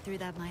one's getting through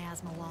that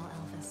miasma wall,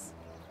 Elvis.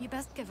 You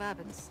best give up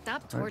and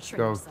stop Let's torturing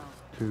go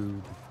yourself.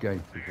 to the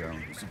gate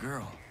zone. There's a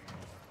girl.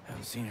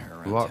 Haven't seen her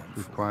around Lock town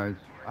before. requires...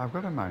 I've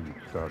got a mining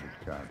storage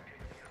card.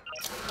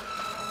 So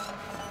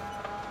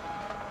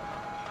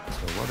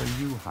what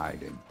are you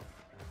hiding?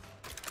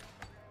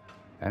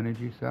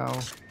 Energy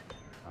cell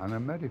and a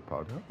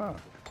medipod. Oh,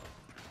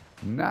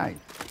 nice.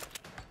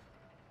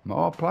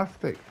 More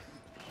plastics.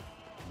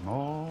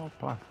 More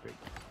plastics.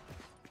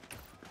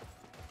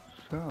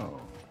 So,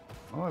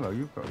 oh hello,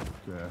 you've got,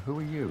 who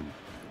are you?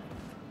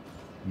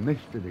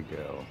 Mystery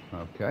girl,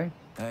 okay.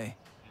 Hey,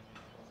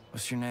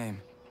 what's your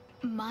name?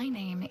 My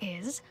name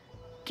is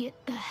Get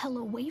the Hell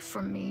Away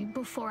From Me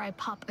Before I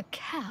Pop a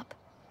Cap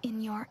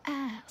in Your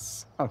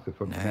Ass. That's a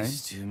funny name.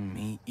 Nice to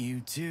meet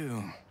you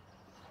too.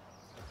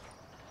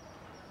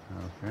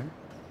 Okay.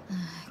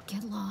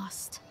 Get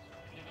lost.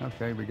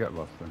 Okay, we get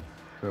lost then.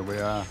 So we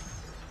are,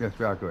 yes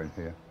we are going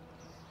here.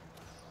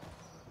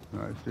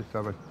 Let's just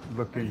have a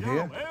look in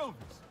here. Elvis,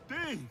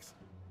 Diggs.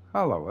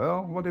 Hello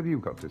Earl, what have you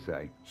got to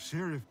say?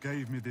 Sheriff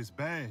gave me this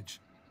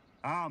badge.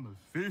 I'm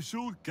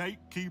official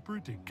gatekeeper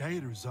to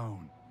Gator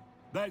Zone.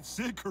 That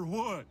sick or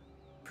what?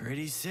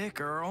 Pretty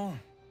sick, Earl.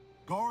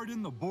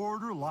 Guarding the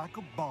border like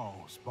a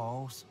boss.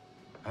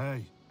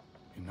 Hey,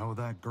 you know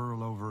that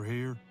girl over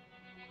here?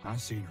 I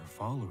seen her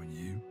following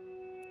you.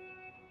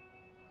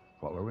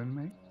 Following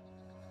me?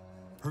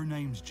 Her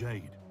name's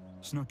Jade.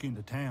 Snuck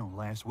into town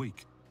last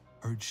week.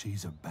 Heard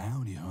she's a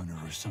bounty hunter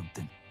or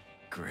something.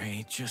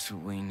 Great, just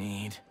what we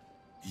need.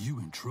 You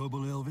in trouble,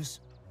 Elvis?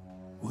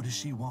 What does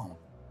she want?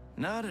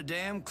 Not a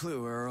damn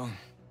clue, Earl.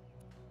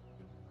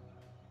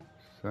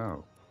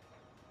 So,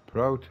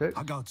 pro tips?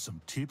 I got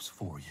some tips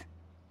for you.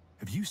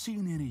 Have you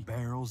seen any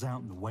barrels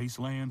out in the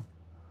wasteland?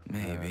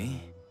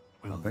 Maybe.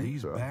 Well,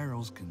 these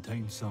barrels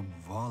contain some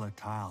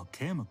volatile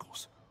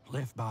chemicals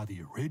left by the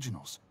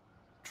originals.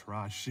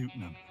 Try shooting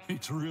them.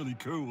 It's really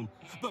cool.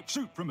 But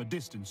shoot from a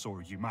distance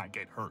or you might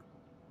get hurt.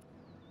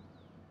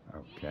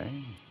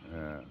 Okay.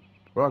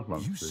 Frog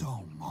monsters. You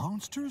saw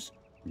monsters?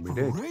 We For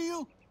did.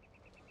 real?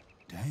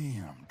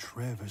 Damn,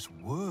 Travis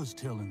was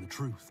telling the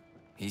truth.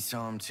 He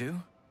saw him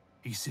too?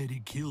 He said he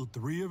killed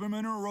 3 of them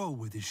in a row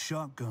with his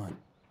shotgun.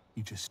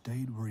 He just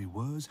stayed where he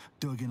was,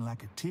 dug in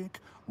like a tick,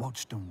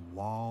 watched them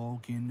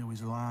walk into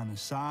his line of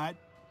sight.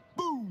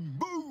 Boom,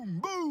 boom,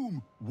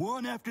 boom!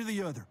 One after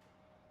the other.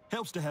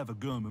 Helps to have a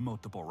gun with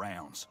multiple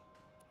rounds.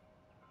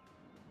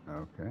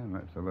 Okay,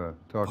 let's have a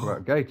talk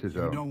about Gator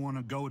Zone. You don't want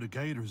to go to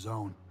Gator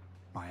Zone.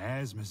 My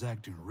asthma's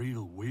acting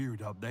real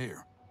weird up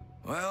there.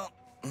 Well,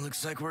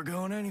 looks like we're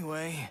going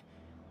anyway.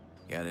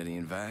 Got any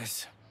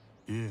advice?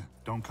 Yeah,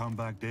 don't come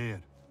back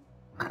dead.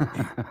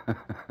 Hey,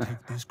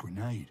 take this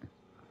grenade.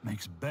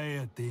 Makes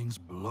bad things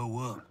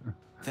blow up.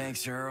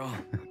 Thanks, Earl.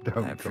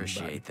 Don't I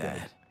appreciate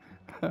come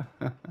that.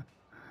 back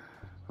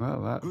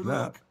Well, that's Good that.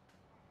 luck.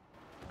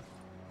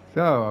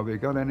 So, have we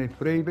got any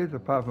freebies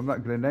apart from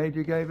that grenade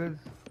you gave us?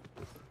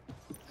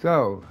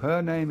 So,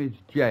 her name is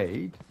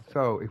Jade.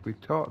 So, if we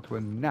talk to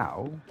her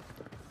now,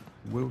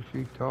 will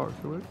she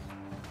talk to us?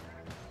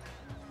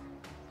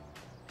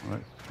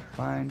 Let's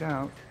find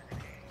out.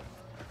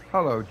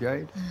 Hello,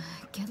 Jade.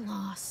 Get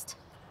lost.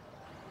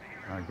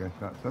 I guess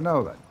that's a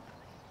no then.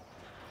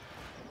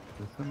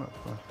 There's so much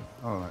flashing.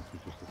 Oh,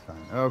 that's just a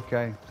sign.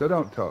 Okay, so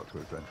don't talk to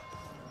us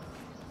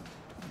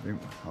then.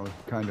 I was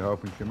kind of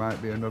hoping she might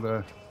be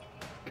another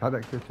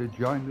character to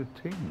join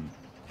the team,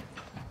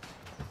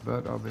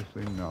 but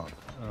obviously not.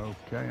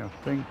 Okay,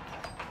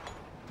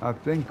 I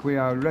think we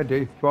are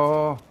ready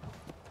for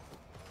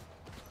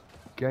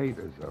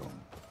Gator Zone.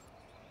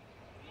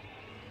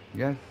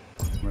 Yes,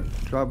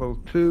 let's travel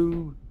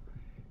to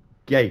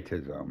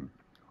Gator Zone.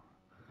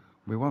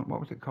 We want, what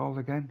was it called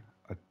again?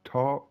 A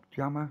torque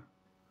jammer?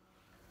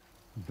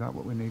 Is that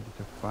what we needed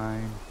to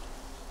find?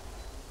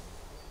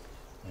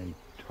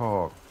 A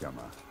torque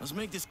jammer. Let's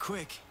make this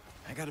quick.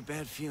 I got a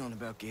bad feeling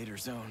about Gator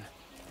Zone.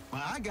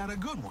 Well, I got a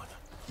good one.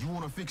 You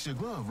want to fix your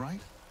glove, right?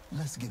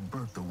 Let's get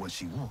Bertha what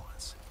she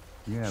wants.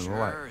 Yeah,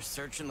 Sure, right.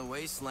 searching the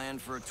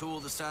wasteland for a tool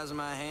the size of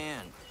my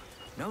hand.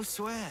 No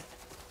sweat.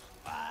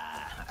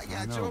 I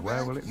got know, your where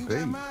back. will it You be?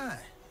 got mine.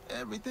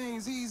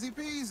 Everything's easy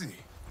peasy.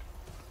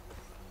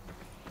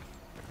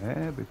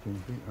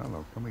 Everything.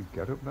 Hello, can we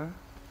get up there?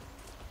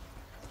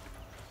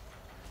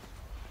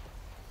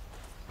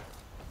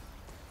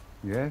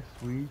 Yes,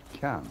 we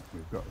can.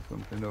 We've got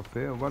something up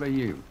here. What are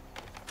you?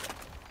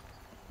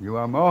 You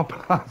are more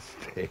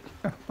plastic.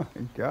 Oh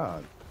my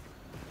god.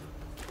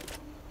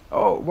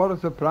 Oh, what a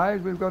surprise.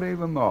 We've got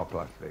even more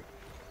plastic.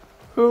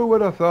 Who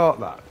would have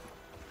thought that?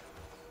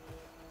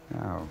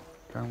 Now,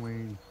 can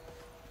we...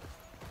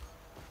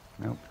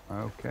 Nope.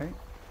 Okay.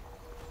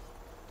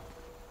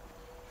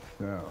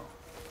 So.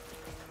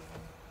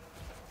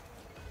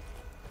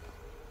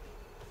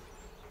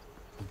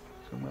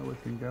 Somewhere we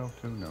can go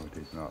to? No, it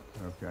is not.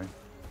 Okay.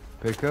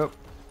 Pick up.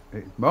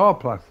 It's more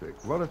plastic.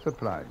 What a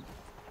surprise.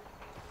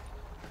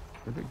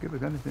 Does it give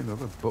us anything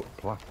other but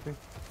plastic?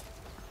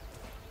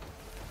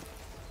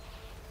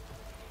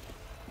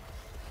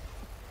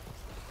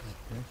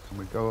 Okay, can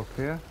we go up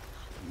here?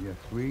 Yes,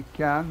 we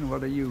can.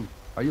 What are you?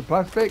 Are you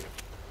plastic?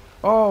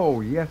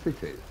 Oh, yes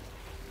it is.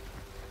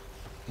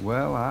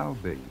 Well, I'll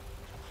be.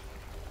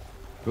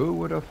 Who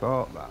would have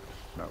thought that?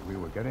 That we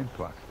were getting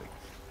plastic.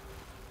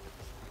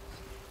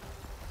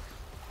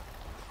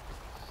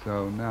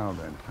 So now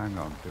then, hang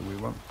on. Do we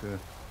want to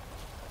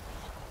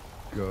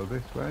go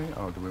this way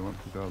or do we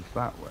want to go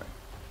that way?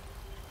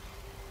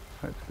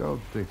 Let's go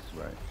this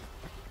way.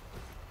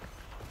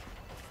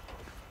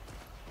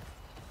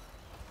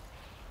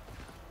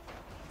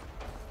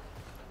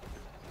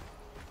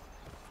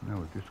 No,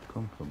 we've just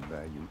come from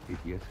there, you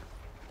idiot.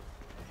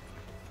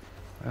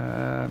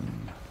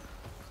 And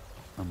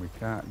we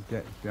can't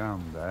get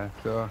down there,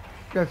 so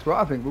guess what?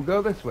 I think we'll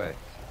go this way.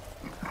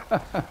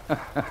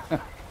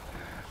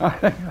 I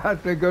think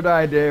that's a good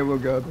idea, we'll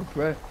go this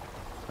way,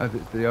 as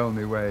it's the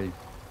only way.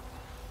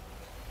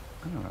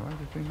 I don't know, why is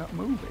the thing not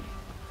moving?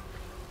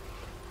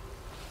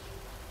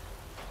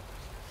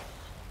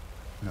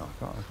 No, I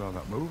thought I saw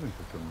that moving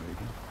for some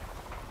reason.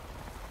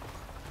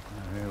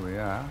 Here we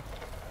are.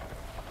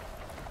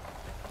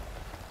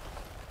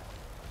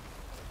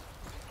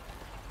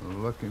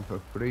 Looking for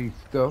free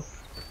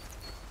stuff.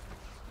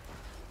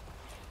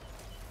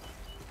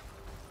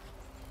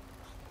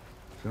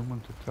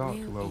 Someone to talk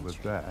to over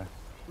there.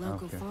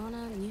 Local Okay.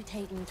 fauna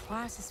mutating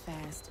twice as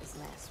fast as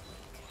last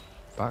week.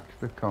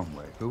 Baxter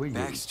Conway. Who are you?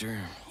 Baxter,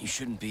 you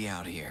shouldn't be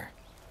out here.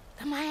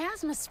 The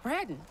miasma's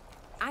spreading.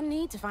 I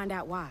need to find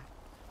out why.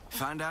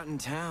 Find out in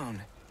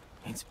town.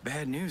 It's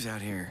bad news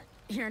out here.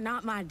 You're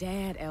not my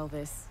dad,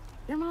 Elvis.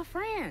 You're my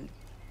friend.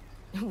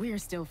 We're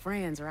still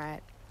friends,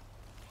 right?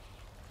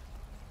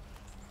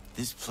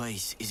 This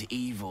place is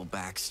evil,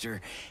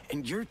 Baxter,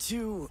 and you're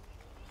too...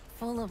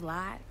 Full of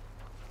light?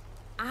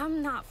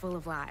 I'm not full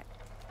of light.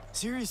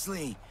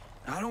 Seriously,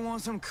 I don't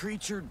want some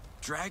creature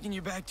dragging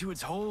you back to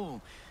its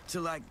hole to,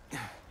 like,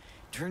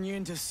 turn you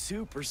into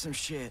soup or some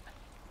shit.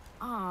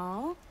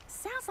 Aw,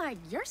 sounds like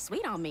you're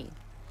sweet on me.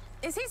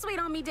 Is he sweet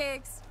on me,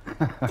 Diggs?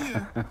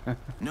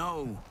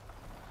 No.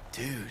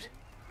 Dude.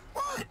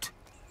 What?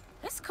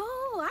 It's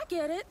cool, I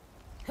get it.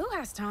 Who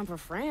has time for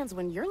friends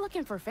when you're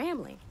looking for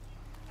family?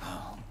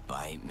 Oh,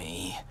 bite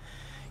me.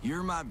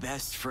 You're my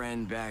best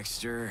friend,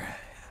 Baxter.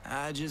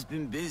 I just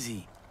been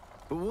busy.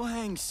 But we'll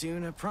hang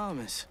soon, I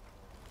promise.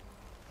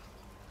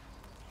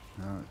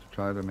 Now let's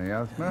try the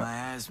miasma. My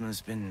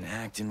asthma's been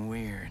acting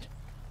weird.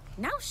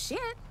 No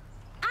shit.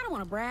 I don't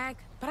want to brag,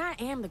 but I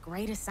am the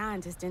greatest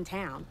scientist in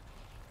town.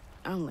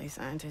 Only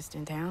scientist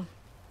in town.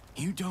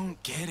 You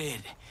don't get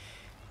it.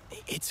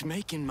 It's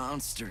making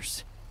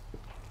monsters.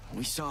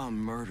 We saw him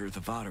murder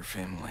the Votter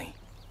family.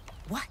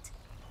 What?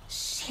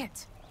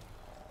 Shit.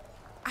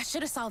 I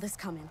should have saw this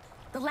coming.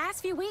 The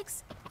last few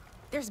weeks,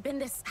 there's been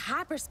this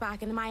hyper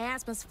spike in the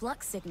miasma's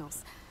flux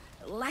signals.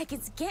 Like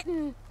it's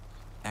getting...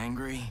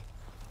 Angry?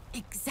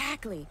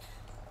 Exactly.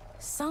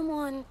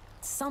 Someone,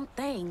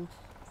 something,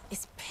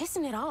 is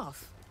pissing it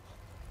off.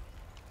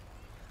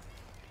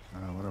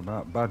 What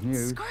about bad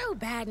news? Screw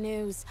bad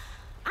news.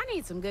 I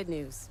need some good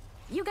news.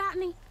 You got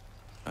any?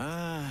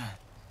 Well,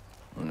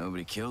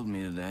 nobody killed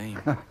me today.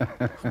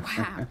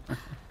 Wow.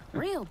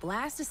 Real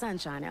blast of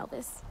sunshine,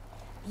 Elvis.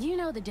 You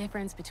know the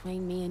difference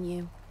between me and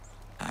you?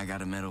 I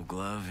got a metal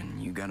glove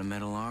and you got a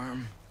metal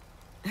arm.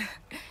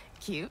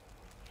 Cute.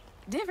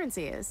 Difference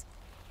is,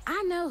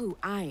 I know who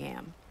I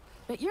am,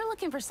 but you're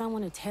looking for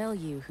someone to tell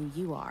you who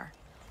you are.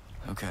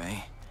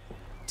 Okay.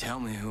 Tell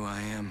me who I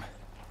am.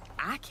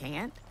 I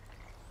can't.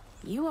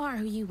 You are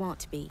who you want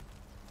to be.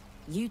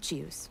 You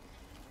choose.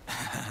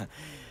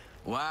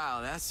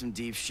 Wow, that's some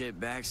deep shit,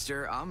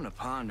 Baxter. I'm gonna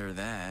ponder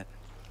that.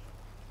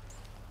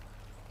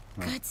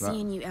 Good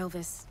seeing you,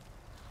 Elvis.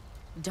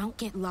 Don't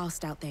get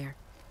lost out there.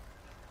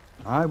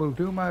 I will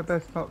do my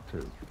best not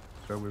to.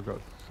 So we've got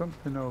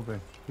something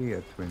over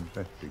here to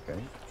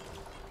investigate.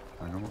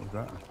 Hang on, what was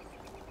that?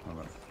 Hold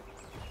on.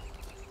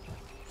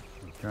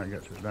 Can't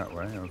get to it that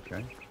way,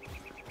 okay.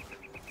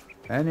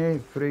 Any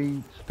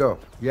free stuff?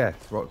 Yes,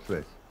 what's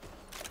this?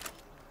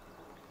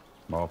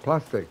 More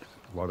plastics.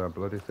 What a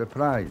bloody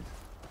surprise.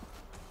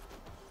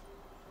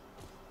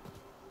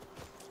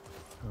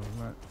 So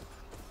let's...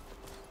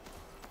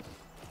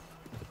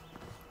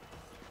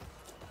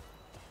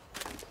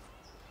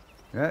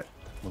 Yeah,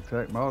 we'll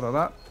take more of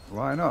that.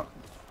 Why not?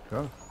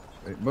 Because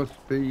it must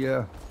be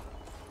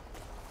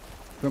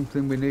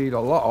something we need a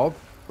lot of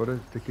for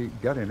us to keep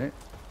getting it.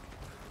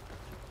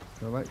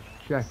 So let's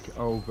check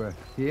over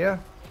here.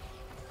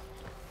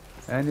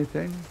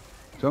 Anything?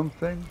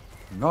 Something?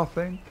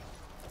 Nothing?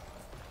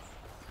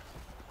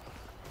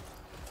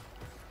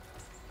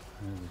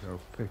 There we go,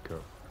 pick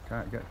up.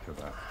 Can't get to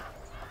that.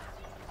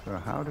 So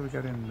how do we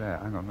get in there?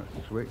 Hang on,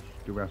 let's switch.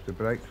 Do we have to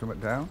break something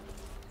down?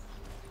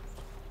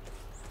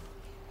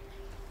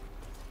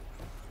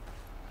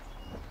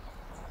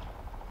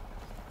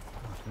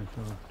 Okay,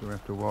 so do we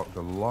have to walk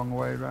the long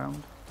way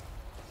round?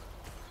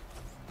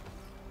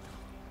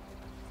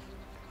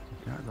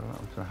 We can't go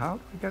that way. So how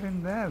do we get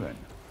in there then?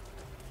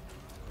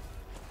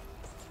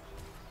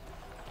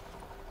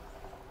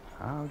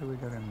 How do we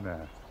get in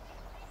there?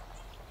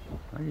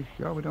 Are you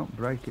sure we don't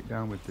break it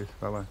down with this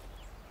fella?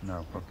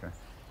 No, okay.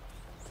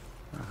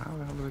 Now how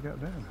the hell do we get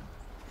there then?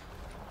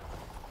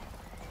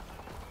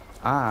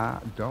 I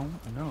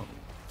don't know.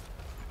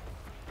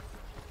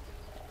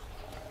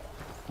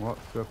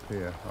 What's up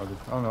here?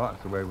 Oh no,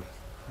 that's the way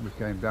we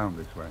came down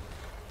this way.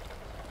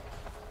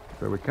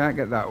 So we can't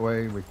get that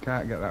way, we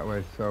can't get that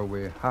way, so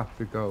we have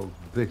to go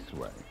this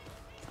way.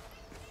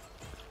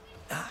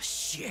 Ah,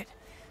 shit.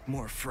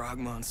 More frog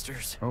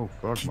monsters. Oh,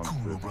 frog Keep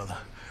monsters. cool, brother.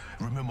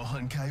 Remember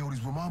hunting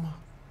coyotes with Mama?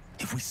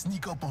 If we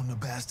sneak up on the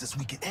bastards,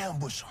 we can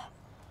ambush them.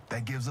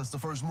 That gives us the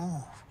first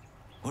move.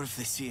 What if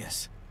they see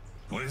us?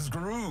 We're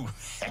screwed.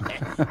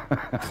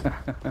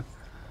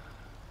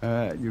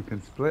 You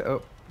can split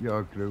up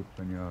your group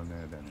when you're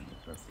near the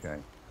enemies.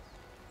 Okay.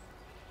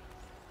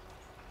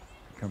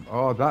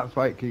 Oh, that's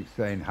why it keeps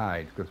saying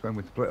hide, because when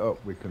we split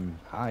up, we can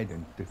hide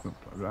in different...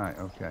 Right,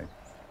 okay.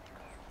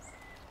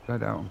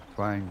 Spread out and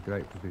find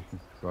great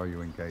positions before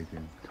you engage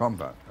in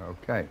combat.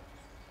 Okay.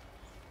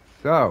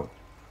 So,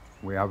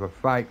 we have a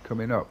fight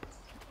coming up.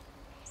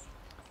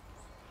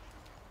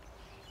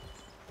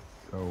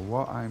 So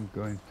what I'm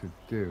going to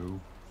do,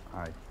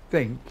 I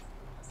think...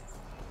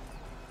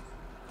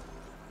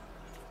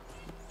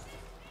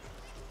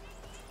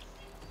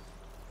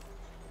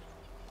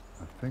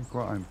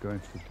 what I'm going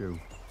to do...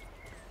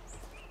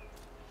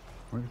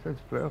 When it says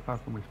split up, how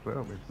can we split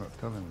up? It's not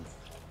telling us.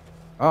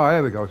 Oh,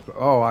 here we go.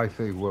 Oh, I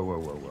see. Whoa, whoa,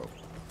 whoa, whoa.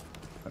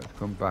 Let's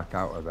come back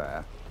out of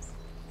there.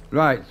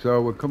 Right,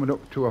 so we're coming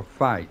up to a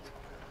fight.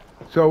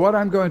 So what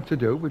I'm going to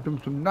do, we've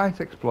done some nice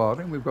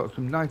exploring. We've got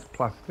some nice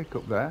plastic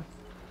up there.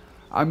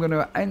 I'm going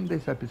to end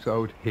this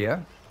episode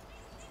here.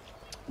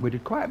 We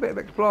did quite a bit of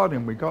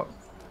exploring. We got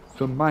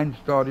some mine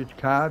storage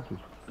cards,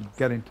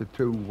 get into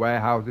 2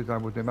 warehouses, I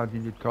would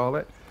imagine you'd call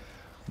it.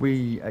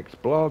 We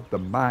explored the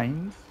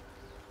mines,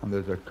 and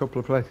there's a couple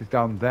of places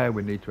down there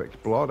we need to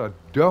explore. I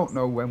don't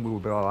know when we will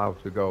be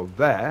allowed to go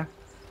there.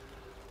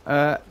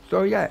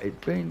 So yeah,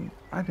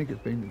 I think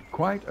it's been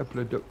quite a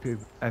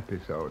productive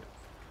episode.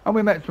 And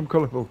we met some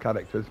colourful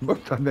characters,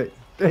 must admit,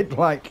 did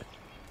like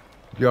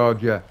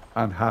Georgia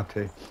and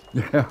Hattie,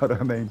 you know what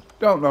I mean?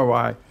 Don't know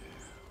why,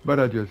 but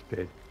I just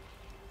did.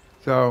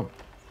 So,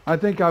 I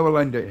think I will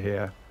end it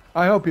here.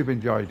 I hope you've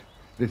enjoyed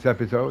this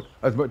episode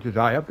as much as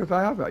I have, because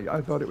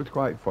I thought it was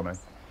quite funny.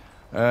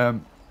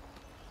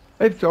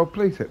 If so,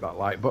 please hit that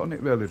like button,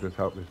 it really does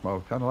help this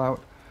small channel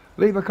out.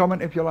 Leave a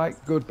comment if you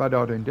like, good, bad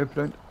or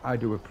indifferent, I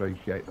do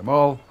appreciate them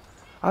all.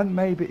 And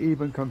maybe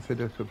even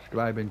consider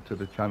subscribing to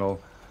the channel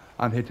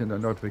and hitting the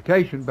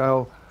notification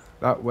bell,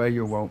 that way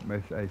you won't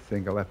miss a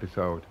single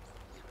episode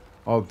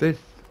of this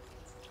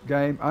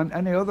game and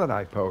any other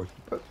I post,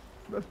 but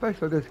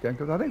especially this game,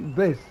 because I think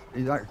this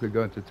is actually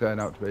going to turn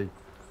out to be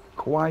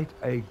quite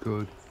a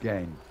good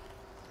game.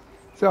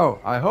 So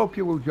I hope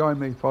you will join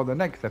me for the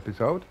next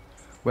episode,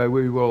 where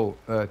we will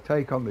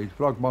take on these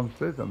frog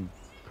monsters and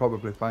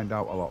probably find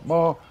out a lot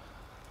more.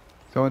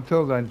 So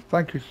until then,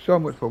 thank you so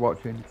much for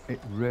watching, it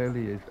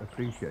really is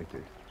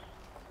appreciated.